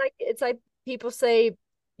 Mhm. it's like people say,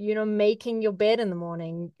 making your bed in the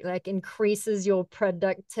morning like increases your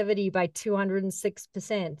productivity by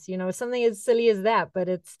 206%. Something as silly as that, but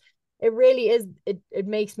it really is. It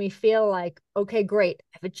makes me feel like, okay, great,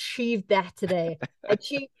 I've achieved that today. I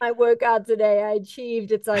achieved my workout today.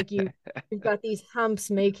 It's like you've got these humps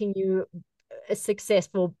making you a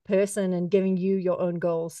successful person and giving you your own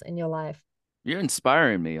goals in your life. You're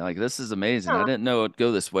inspiring me. Like this is amazing. I Huh. didn't know it'd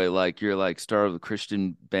go this way. Like you're like star of the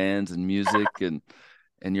Christian bands and music and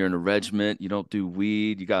you're in a regiment. You don't do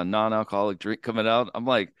weed. You got a non-alcoholic drink coming out. I'm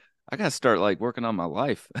like, I gotta start like working on my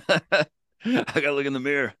life. I gotta look in the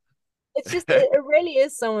mirror. It's just it really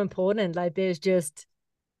is so important. Like there's just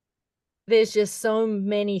so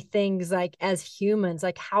many things, like as humans,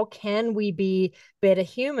 like how can we be better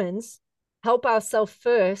humans, help ourselves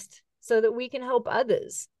first, so that we can help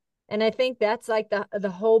others. And I think that's like the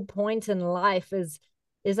whole point in life is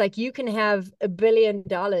like you can have $1 billion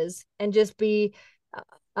and just be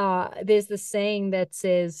there's the saying that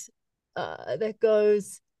says that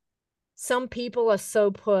goes, some people are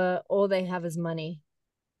so poor all they have is money.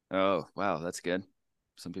 Oh, wow, that's good.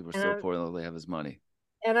 Some people are And so I'm poor all they have is money.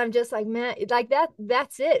 and I'm just like, man, like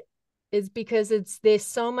that's it. It's because there's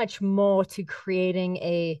so much more to creating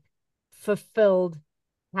a fulfilled,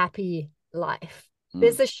 happy life. Mm.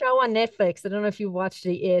 There's a show on Netflix. I don't know if you watched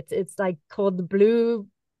it yet. It's like called The Blue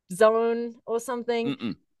Zone or something.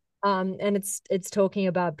 Mm-mm. And it's talking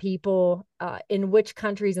about people in which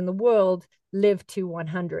countries in the world live to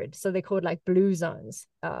 100. So they're called like blue zones.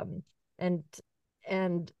 And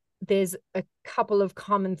and there's a couple of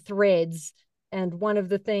common threads, and one of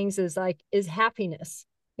the things is happiness.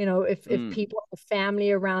 You know, if Mm. people have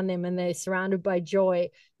family around them and they're surrounded by joy,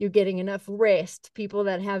 you're getting enough rest. People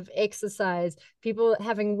that have exercise, people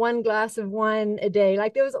having one glass of wine a day,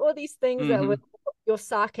 like there was all these things that Mm-hmm. were your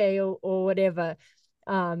sake or whatever.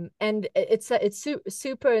 And it's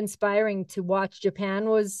super inspiring to watch. Japan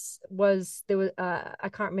was there was I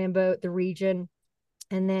can't remember the region,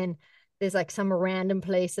 and then there's like some random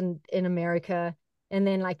place in America, and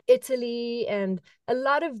then like Italy, and a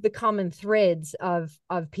lot of the common threads of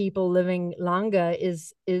people living longer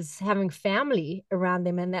is having family around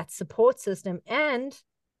them and that support system and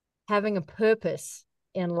having a purpose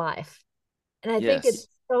in life. And I think it's Yes,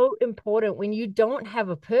 so important. When you don't have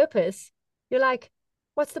a purpose, you're like,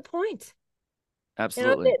 what's the point? You know,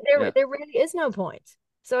 absolutely. Yeah. there really is no point.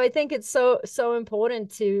 So I think it's so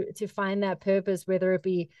important to find that purpose, whether it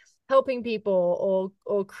be helping people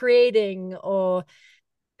or creating or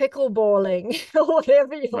pickleballing or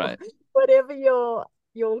Right. whatever your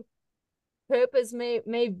purpose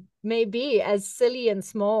may be, as silly and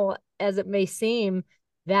small as it may seem.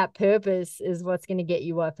 That purpose is what's going to get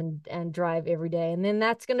you up and drive every day, and then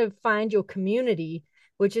that's going to find your community,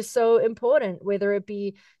 which is so important, whether it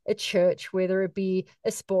be a church, whether it be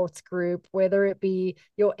a sports group, whether it be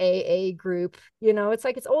your AA group. You know, it's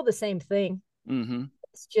like it's all the same thing. Mm-hmm.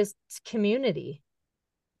 It's just community.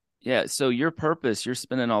 Yeah. So your purpose, you're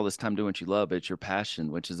spending all this time doing what you love. It's your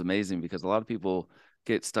passion, which is amazing because a lot of people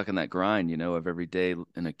get stuck in that grind, of every day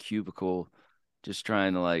in a cubicle, just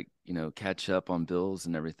trying to catch up on bills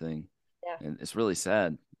and everything. Yeah, And it's really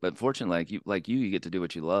sad. But fortunately, you get to do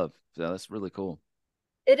what you love. So that's really cool.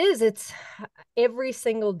 it is. It's every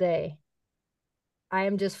single day I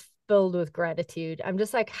am just filled with gratitude. I'm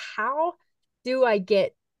just like, how do I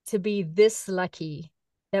get to be this lucky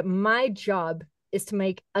that my job is to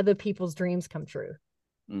make other people's dreams come true?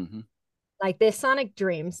 Mm-hmm. Like their sonic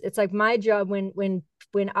dreams. It's like my job when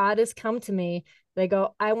artists come to me, they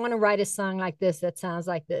go, I want to write a song like this that sounds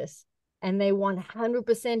like this. And they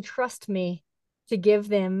 100% trust me to give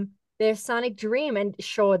them their sonic dream. And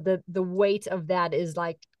sure, the weight of that is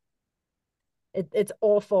like it's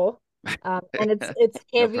awful, and it's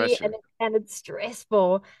No heavy pressure. and it's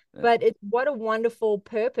stressful. Yeah. But it's what a wonderful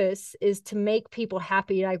purpose is to make people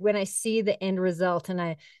happy. Like when I see the end result and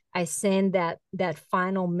I send that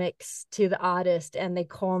final mix to the artist and they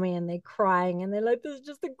call me and they're crying and they're like, "This is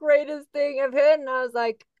just the greatest thing I've heard," and I was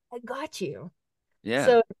like, "I got you." Yeah.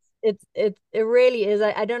 So it really is.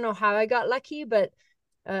 I don't know how I got lucky, but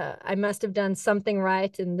I must have done something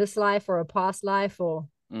right in this life or a past life or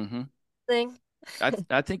Mm-hmm. thing.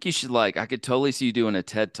 I think you should I could totally see you doing a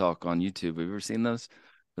TED talk on YouTube. Have you ever seen those?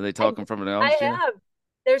 Where they I talking from an I knowledge jam? have.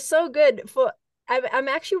 They're so good. I'm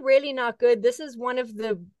actually really not good. This is one of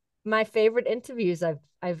the my favorite interviews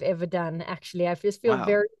I've ever done. Actually, I just feel Wow.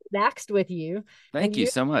 very relaxed with you, and Thank you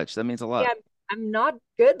you. so much. That means a Yeah, lot. I'm not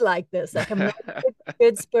good like this. Like I'm not a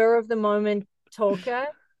good spur of the moment talker.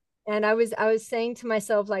 And I was saying to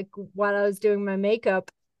myself, like while I was doing my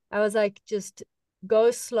makeup, I was like, just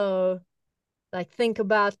go slow, like think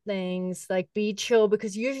about things, like be chill,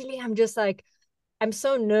 because usually I'm just like I'm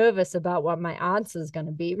so nervous about what my answer is going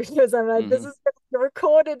to be because I'm like, this Hmm. is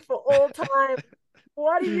recorded for all time.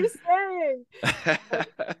 What are you saying?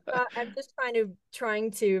 I'm just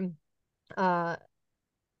trying to uh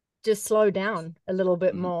just slow down a little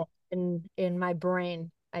bit Mhm. more in my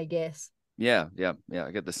brain, I guess. Yeah, yeah, yeah.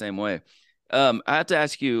 I get the same way. I have to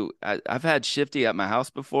ask you, I've had Shifty at my house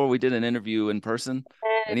before. We did an interview in person,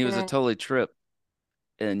 and he was a Uh, totally trip.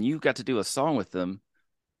 And you got to do a song with them.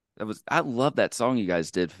 I love that song you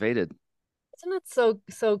guys did, Faded. isn't it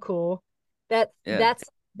so cool? That Yeah. that's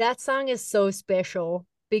that song is so special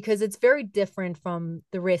because it's very different from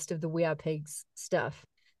the rest of the We Are Pigs stuff.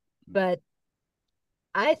 But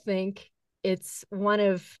I think it's one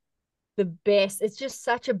of the best. It's just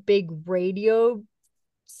such a big radio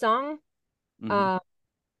song. Hmm. Uh,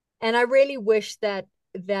 and I really wish that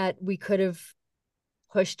we could have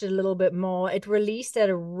pushed it a little bit more. It released at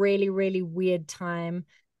a really, really weird time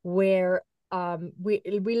where we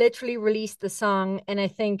literally released the song, and I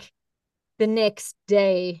think the next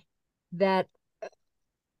day that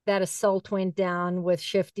that assault went down with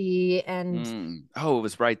Shifty Mm. Oh, it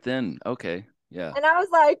was right then. Okay. Yeah. and I was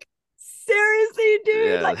like, seriously, dude,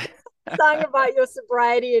 Yeah. like song about your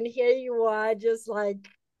sobriety, and here you are, just like,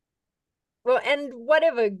 well, and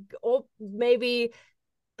whatever, or maybe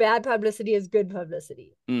bad publicity is good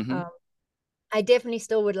publicity. Hmm. Um, I definitely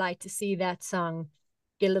still would like to see that song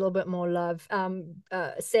get a little bit more love.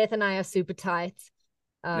 Seth and I are super tight.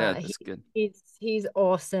 Yeah, He, that's good. he's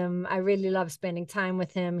awesome. I really love spending time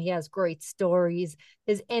with him. He has great stories.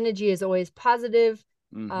 His energy is always positive.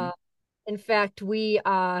 Hmm. Uh, in fact, we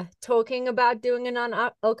are talking about doing a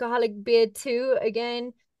non-alcoholic beer too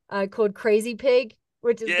again, called Crazy Pig,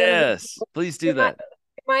 which is gonna be. Yes, please We do might that.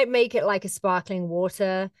 we might make it like a sparkling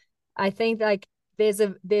water. I think like there's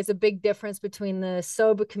a big difference between the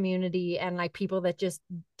sober community and like people that just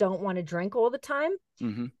don't want to drink all the time.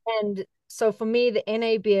 Hmm. And so for me, the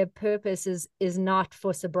NA beer purpose is not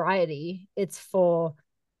for sobriety. It's for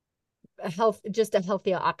a health, just a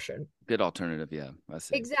healthier option. Good alternative. Yeah, I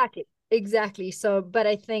see. Exactly. Exactly. So, but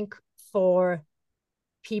I think for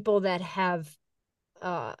people that have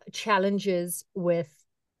challenges with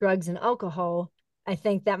drugs and alcohol, I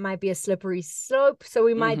think that might be a slippery slope. So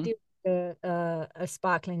we might Hmm. do a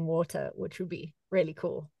sparkling water, which would be really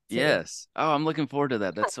cool too. Yes. Oh, I'm looking forward to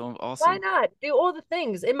that. That's so Why awesome. not do all the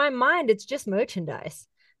things? In my mind, it's just merchandise.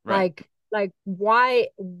 Right. Like why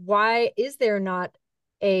is there not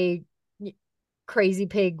a Crazy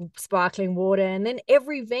Pig sparkling water? And then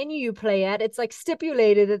every venue you play at, it's like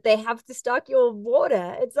stipulated that they have to stock your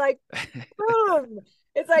water. It's like, boom.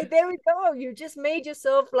 It's like, there we go. You just made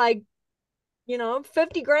yourself like,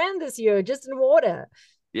 50 grand this year just in water.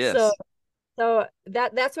 So Yes.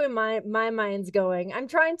 that's where my mind's going. I'm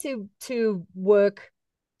trying to work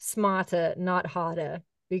smarter, not harder,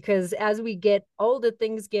 because as we get older,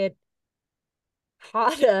 things get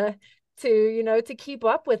harder to keep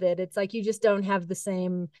up with it. It's like you just don't have the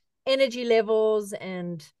same energy levels.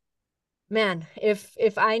 And man,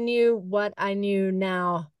 if I knew what I knew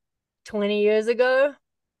now 20 years ago,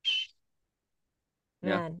 Yeah.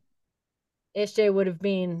 man, SJ would have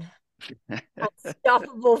been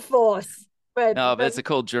unstoppable force. No, but But it's a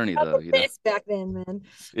cold journey I though, was you a know. mess back then, man. I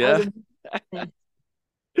was Yeah. a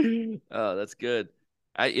mess. Oh, that's good.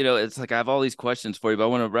 It's like I have all these questions for you, but I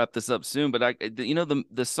want to wrap this up soon. But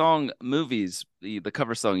the song "Movies," the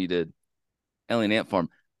cover song you did, Alien Ant Farm.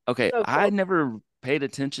 Okay, So I cool. never paid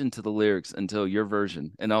attention to the lyrics until your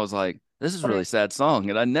version, and I was like, "This is a Okay. really sad song,"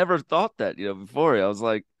 and I never thought that, before. I was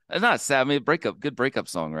like, "It's not sad. I mean, good breakup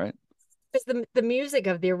song, right?" Because the music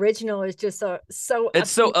of the original is just so It's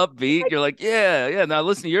so upbeat. upbeat. Like, You're like, "Yeah, yeah." Now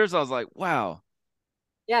listen to yours, I was like, "Wow,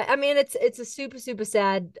 yeah, I mean it's a super super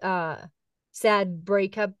sad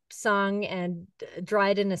breakup song, and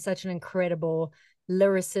Dryden is such an incredible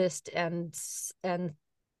lyricist and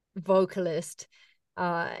vocalist.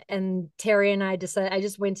 And Terry and I decided, I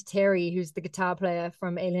just went to Terry, who's the guitar player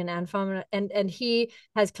from Alien Ant Farm, and he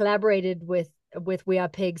has collaborated with We Are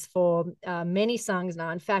Pigs for many songs now.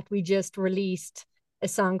 In fact, we just released a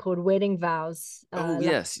song called Wedding Vows. oh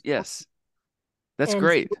yes, yes, that's And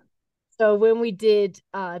great." so when we did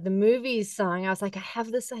the movies song, I was like, I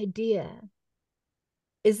have this idea.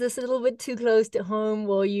 Is this a little bit too close to home?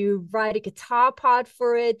 Will you write a guitar part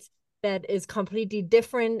for it that is completely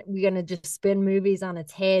different? We're gonna just spin movies on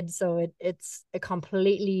its head, so it's a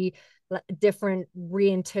completely different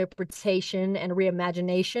reinterpretation and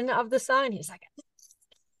reimagination of the song. He's like,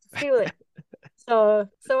 do it. So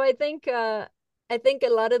I think a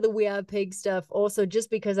lot of the We Are Pig stuff also, just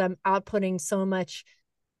because I'm outputting so much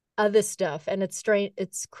other stuff, and it's strange,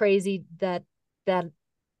 it's crazy that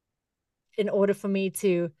in order for me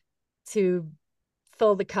to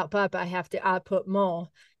fill the cup up, I have to output more.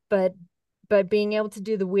 But but being able to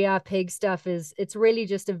do the We Are Pig stuff, it's really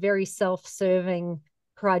just a very self-serving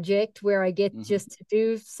project where I get Hmm. just to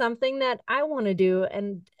do something that I want to do,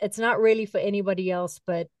 and it's not really for anybody else,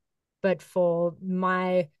 but for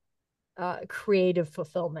my creative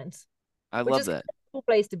fulfillment, I which love is a that. cool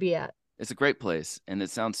place to be at. It's a great place, and it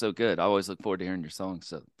sounds so good. I always look forward to hearing your songs,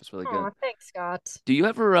 so it's really good. Oh, thanks, Scott. Do you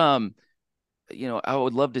ever, I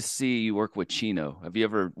would love to see you work with Chino. Have you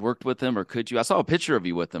ever worked with him, or could you? I saw a picture of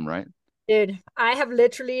you with him, right? Dude, I have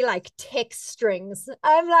literally like text strings.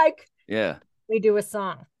 I'm like, Yeah. we do a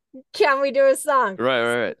song. Can we do a song? Right,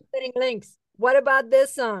 right, right. Sending links. What about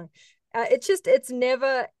this song? it's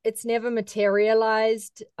never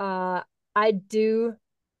materialized. I do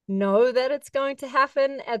know that it's going to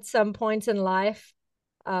happen at some point in life,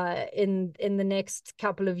 in the next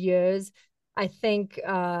couple of years. I think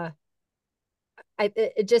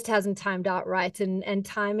it just hasn't timed out right, and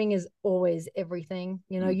timing is always everything.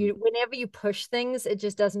 Hmm. You whenever you push things, it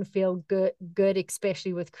just doesn't feel good,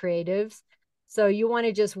 especially with creatives. So you want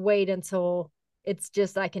to just wait until it's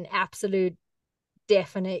just like an absolute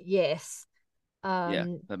definite yes. Yeah,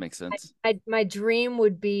 um that makes sense. my dream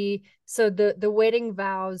would be, so the wedding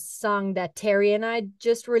vows song that Terry and I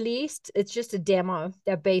just released, it's just a demo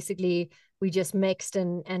that basically we just mixed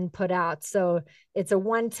and put out. So it's a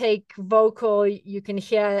one take vocal. You can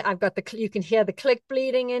hear you can hear the click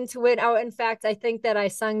bleeding into it. Oh, in fact, I think that I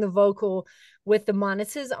sung the vocal with the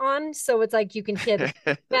monitors on, so it's like you can hear the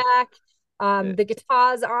feedback. The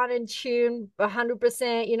guitars on in tune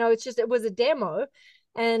 100%. It was a demo.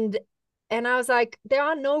 And I was like, there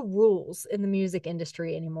are no rules in the music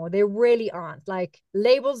industry anymore. There really aren't. Like,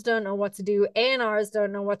 labels don't know what to do, A&Rs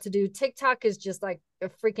don't know what to do. TikTok is just like a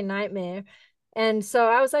freaking nightmare. And so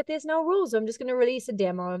I was like, there's no rules. I'm just going to release a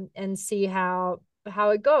demo and see how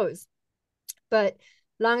it goes. But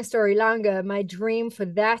long story longer, my dream for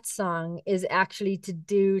that song is actually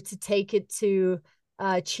to take it to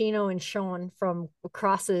Chino and Sean from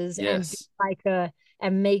Crosses, and do Yes. like a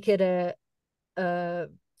and make it a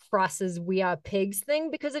Frost's We Are Pigs thing,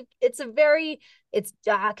 because it's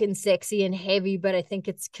dark and sexy and heavy, but I think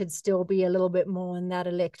it could still be a little bit more in that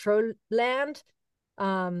electro land.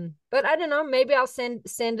 But I don't know, maybe I'll send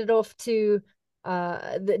it off to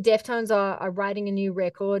the Deftones are writing a new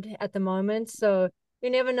record at the moment, so you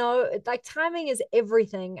never know. Like, timing is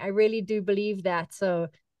everything. I really do believe that. So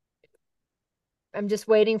I'm just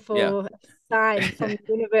waiting Yeah. for a sign from the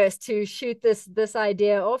universe to shoot this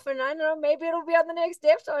idea off, and I don't know, maybe it'll be on the next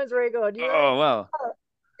Deftones record. You don't even Oh wow. know.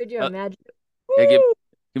 Could you Uh, imagine? yeah, Woo!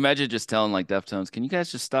 imagine just telling like Deftones, can you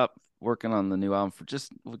guys just stop working on the new album for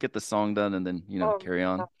just we'll get the song done and then Oh my carry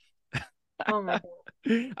on. god! Oh my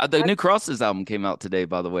god! The I, new Crosses album came out today,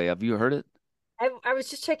 by the way. Have you heard it? I was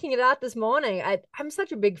just checking it out this morning. I'm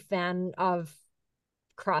such a big fan of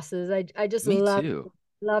Crosses. I just Me too.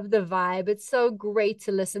 love the vibe. It's so great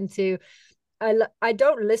to listen to. I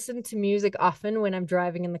don't listen to music often when I'm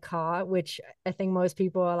driving in the car, which I think most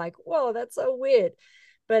people are like, whoa, that's so weird.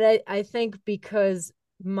 But I think because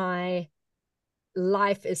my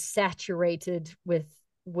life is saturated with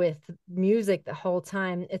music the whole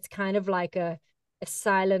time, it's kind of like a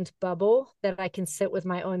silent bubble that I can sit with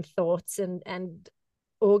my own thoughts and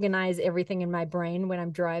organize everything in my brain when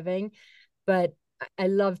I'm driving. But I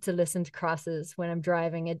love to listen to Crosses when I'm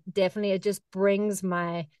driving. It just brings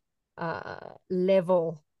my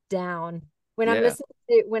level down. Yeah.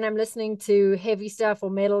 When I'm listening to heavy stuff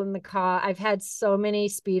or metal in the car, I've had so many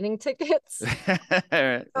speeding tickets.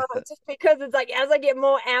 Just because it's like, as I get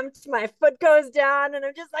more amped, my foot goes down, and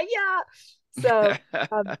I'm just like, yeah. So,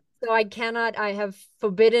 so I have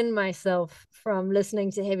forbidden myself from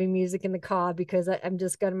listening to heavy music in the car, because I'm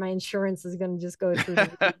just gonna, my insurance is gonna just go through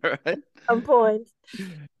the roof Right. at some point.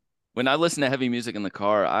 When I listen to heavy music in the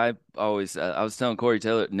car, I was telling Corey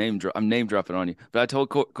Taylor I'm name dropping on you, but I told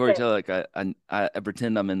Corey Taylor like I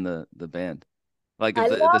pretend I'm in the band. Like I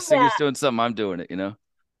if the love singer's that. doing something, I'm doing it. And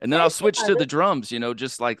then I'll Heck switch yeah. to the drums,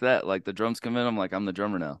 just like that. Like the drums come in, I'm like I'm the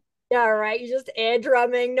drummer now. Yeah, right. You're just air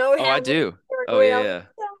drumming, no Oh, I handle do. steering Oh yeah, wheel.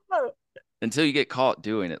 yeah. Until you get caught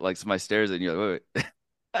doing it, like somebody stares at you, like,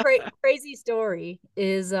 wait, Crazy story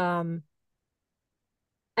is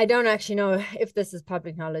I don't actually know if this is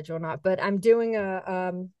public knowledge or not, but I'm doing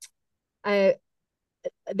a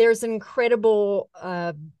there's an incredible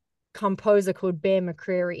composer called Bear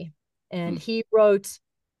McCreary, and wait. he wrote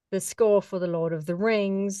the score for The Lord of the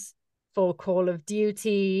Rings, for Call of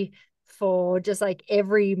Duty, for just like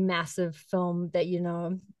every massive film that you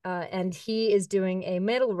know. And he is doing a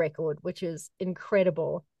metal record, which is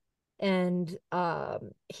incredible. And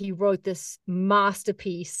he wrote this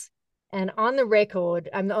masterpiece. And on the record,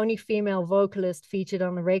 I'm the only female vocalist featured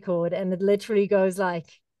on the record, and it literally goes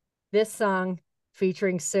like, this song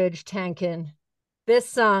featuring Serge Tankin, this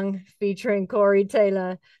song featuring Corey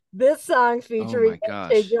Taylor, this song Oh featuring my Esjay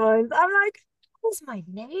gosh, Jones. I'm like, what's my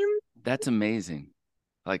name? that's amazing.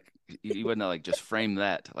 Like you wouldn't like just frame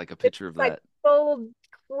that like a It's picture of like that. full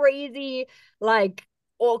crazy, like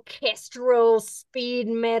orchestral speed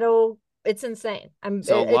metal. It's insane.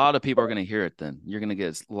 So a lot of people are gonna hear it. Then you're gonna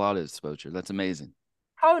get a lot of exposure. That's amazing.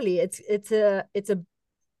 Totally.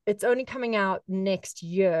 It's only coming out next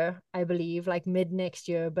year, I believe, like mid next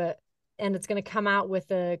year, and it's going to come out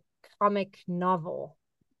with a comic novel.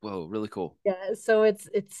 Whoa, really cool. Yeah, so it's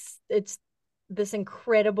this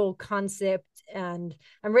incredible concept, and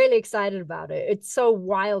I'm really excited about it. It's so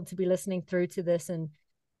wild to be listening through to this. And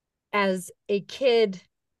as a kid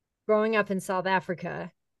growing up in South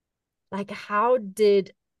Africa, like, how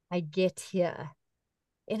did I get here?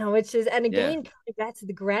 Which is, and Yeah. again, coming back to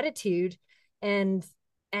the gratitude, and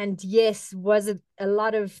yes, was it a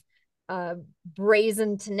lot of uh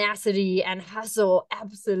brazen tenacity and hustle?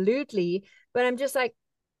 Absolutely. But I'm just like,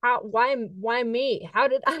 why me? How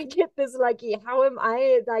did I get this lucky? How am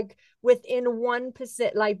I like within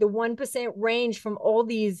 1%, like the 1% range from all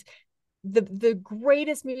these the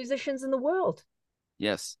greatest musicians in the world?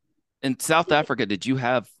 Yes. In South Africa, did you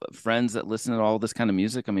have friends that listened to all this kind of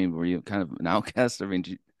music? I mean, were you kind of an outcast? I mean,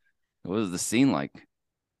 what was the scene like?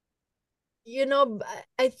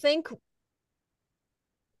 I think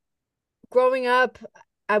growing up,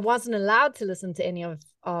 I wasn't allowed to listen to any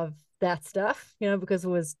of that stuff, because it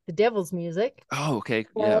was the devil's music. Oh, okay.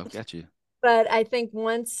 Yeah, But, got you. but I think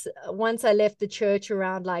once I left the church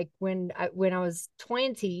around like when I was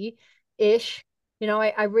 20 ish,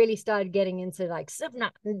 I really started getting into like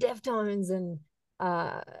Slipknot and Deftones and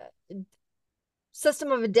uh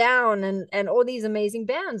System of a Down and all these amazing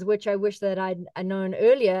bands, which I wish that I'd known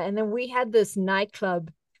earlier. And then we had this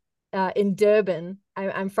nightclub in Durban.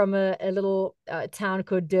 I'm from a little town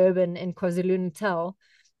called Durban in KwaZulu-Natal,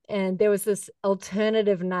 and there was this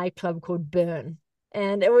alternative nightclub called Burn,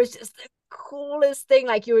 and it was just the coolest thing.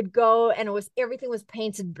 Like, you would go, and everything was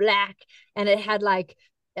painted black, and it had like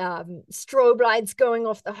strobe lights going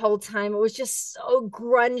off the whole time. It was just so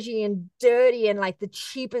grungy and dirty, and like the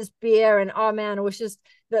cheapest beer. And oh man, it was just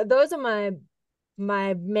those are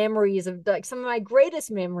my memories of, like, some of my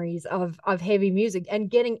greatest memories of heavy music, and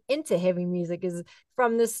getting into heavy music is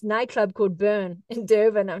from this nightclub called Burn in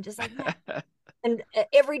Durban. I'm just like, man. And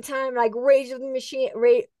every time like Rage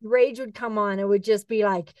would come on, it would just be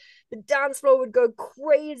like the dance floor would go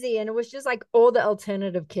crazy, and it was just like all the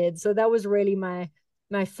alternative kids. So that was really my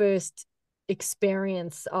first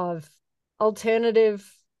experience of alternative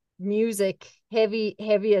music,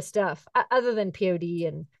 heavier stuff, other than POD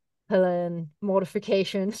and Pillar and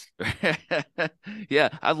Mortification. Yeah,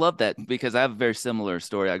 I love that because I have a very similar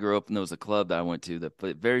story. I grew up and there was a club that I went to that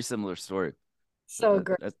played very similar story. So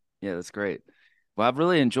great. Yeah, that's great. Well, I've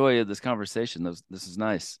really enjoyed this conversation. This is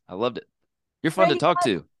nice. I loved it. You're fun to Really, talk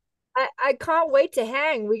to. I can't wait to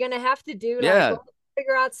hang. We're gonna have to do like, Yeah. we'll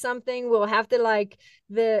figure out something. We'll have to like,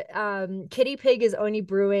 the Kitty Pig is only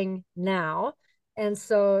brewing now. And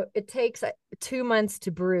so it takes 2 months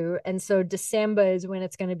to brew. And so December is when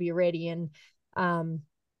it's gonna be ready. And um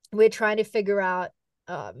we're trying to figure out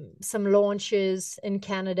some launches in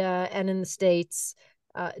Canada and in the States,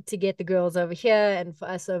 to get the girls over here and for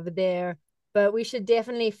us over there. But we should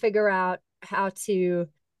definitely figure out how to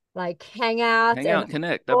like hang out Hang and out and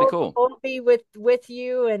connect. That'd be all, cool. all be with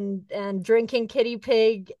you and drinking Kitty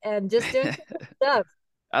Pig and just doing some good stuff.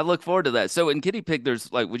 I look forward to that. So in Kitty Pig,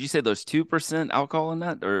 there's like, would you say there's 2% alcohol in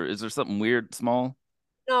that, or is there something weird, small?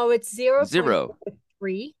 No, it's zero point Zero. zero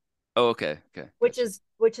 0.3, Oh, okay. Okay. which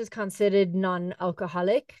Gotcha. is considered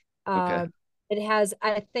non-alcoholic. Okay. It has,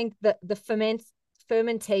 I think, the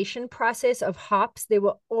fermentation process of hops. There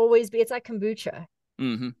will always be. It's like kombucha.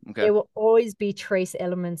 Okay. There will always be trace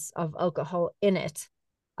elements of alcohol in it,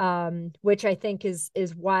 which I think is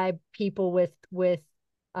why people with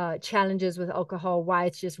challenges with alcohol, why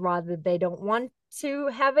it's just rather they don't want to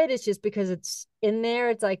have it. It's just because it's in there.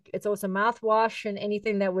 It's like, it's also mouthwash and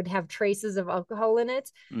anything that would have traces of alcohol in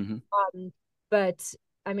it. hmm But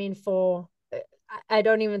I mean, I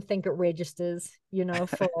don't even think it registers,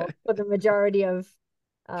 for the majority uh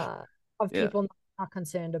of Yeah. people not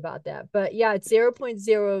concerned about that. But yeah, it's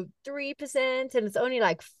 0.03%, and it's only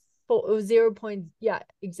like 0. Yeah,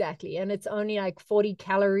 exactly. And it's only like 40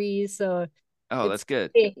 calories. So Oh, that's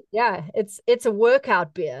it's, good. yeah, it's a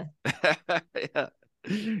workout beer. Yeah.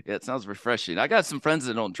 Yeah, it sounds refreshing. I got some friends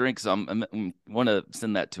that don't drink, so I'm want to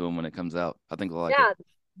send that to them when it comes out. I think they'll like it. Yeah,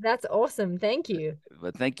 that's awesome. Thank you.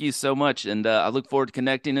 But thank you so much, and I look forward to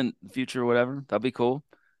connecting in the future or whatever. That'll be cool.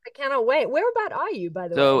 I cannot wait. Where about are you, by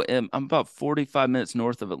the So way? I'm about 45 minutes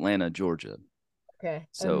north of Atlanta, Georgia. Okay,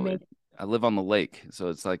 So amazing. I live on the lake, so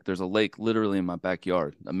it's like there's a lake literally in my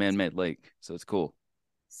backyard, a man-made lake. So it's cool.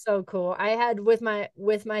 So cool. I had with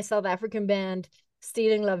my South African band,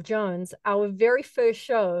 Stealing Love Jones, our very first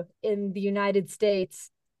show in the United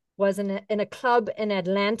States was in a club in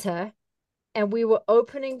Atlanta, and we were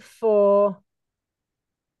opening for,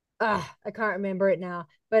 I can't remember it now,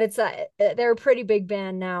 but they're a pretty big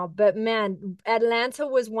band now. But man, Atlanta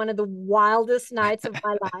was one of the wildest nights of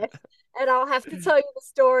my life, and I'll have to tell you the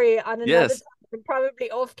story on another Yes. time.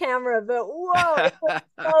 probably off camera, but whoa, it was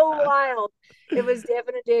so wild. It was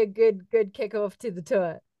definitely a good kickoff to the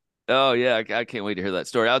tour. Oh yeah, I can't wait to hear that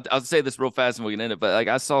story. I'll say this real fast and we can end it. But like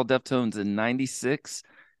I saw Deftones in '96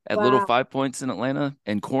 at Little Wow. Five Points in Atlanta,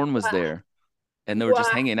 and Korn was Wow. there, and they were just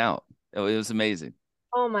Wow. hanging out. It was amazing.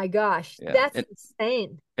 Oh my gosh. Yeah, That's and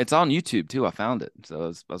insane. it's on YouTube too. I found it,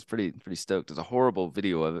 so I was pretty stoked. There's a horrible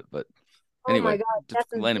video of it, but Oh my anyway, gosh.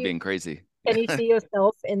 just Atlanta being crazy. Can you see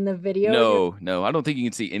yourself in the video? You're No, I don't think you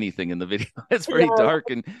can see anything in the video. It's pretty yeah, dark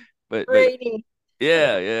and but rainy.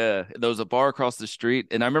 yeah. There was a bar across the street,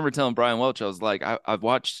 and I remember telling Brian Welch, I was like, I've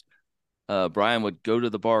watched Brian would go to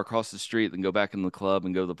the bar across the street, then go back in the club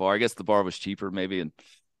and go to the bar. I guess the bar was cheaper, maybe, and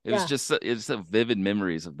Yeah. it's so vivid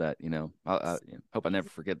memories of that. I hope I never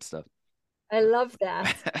forget stuff. I love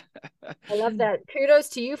that. I love that. Kudos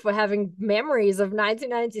to you for having memories of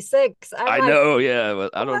 1996. I'm I like, know, yeah,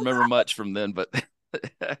 but I oh don't my remember God. much from then. But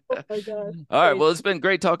Oh my gosh. all right, Crazy. well, it's been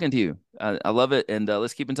great talking to you. I love it, and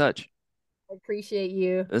let's keep in touch. I appreciate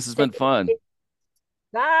you. This has been Take it fun. easy.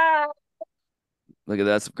 Bye. Look at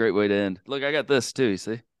that's a great way to end. Look, I got this too. You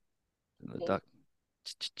see the duck.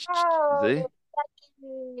 See. Oh,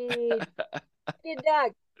 Ducky. Good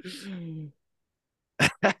duck.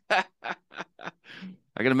 I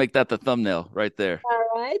gotta make that the thumbnail right there.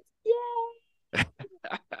 All right. Yeah.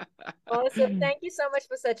 Awesome. Thank you so much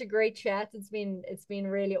for such a great chat. It's been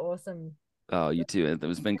really awesome. Oh, you too.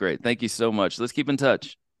 It's been great. Thank you so much. Let's keep in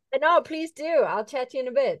touch. No, please do. I'll chat to you in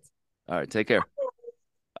a bit. All right, take care.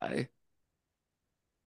 Bye.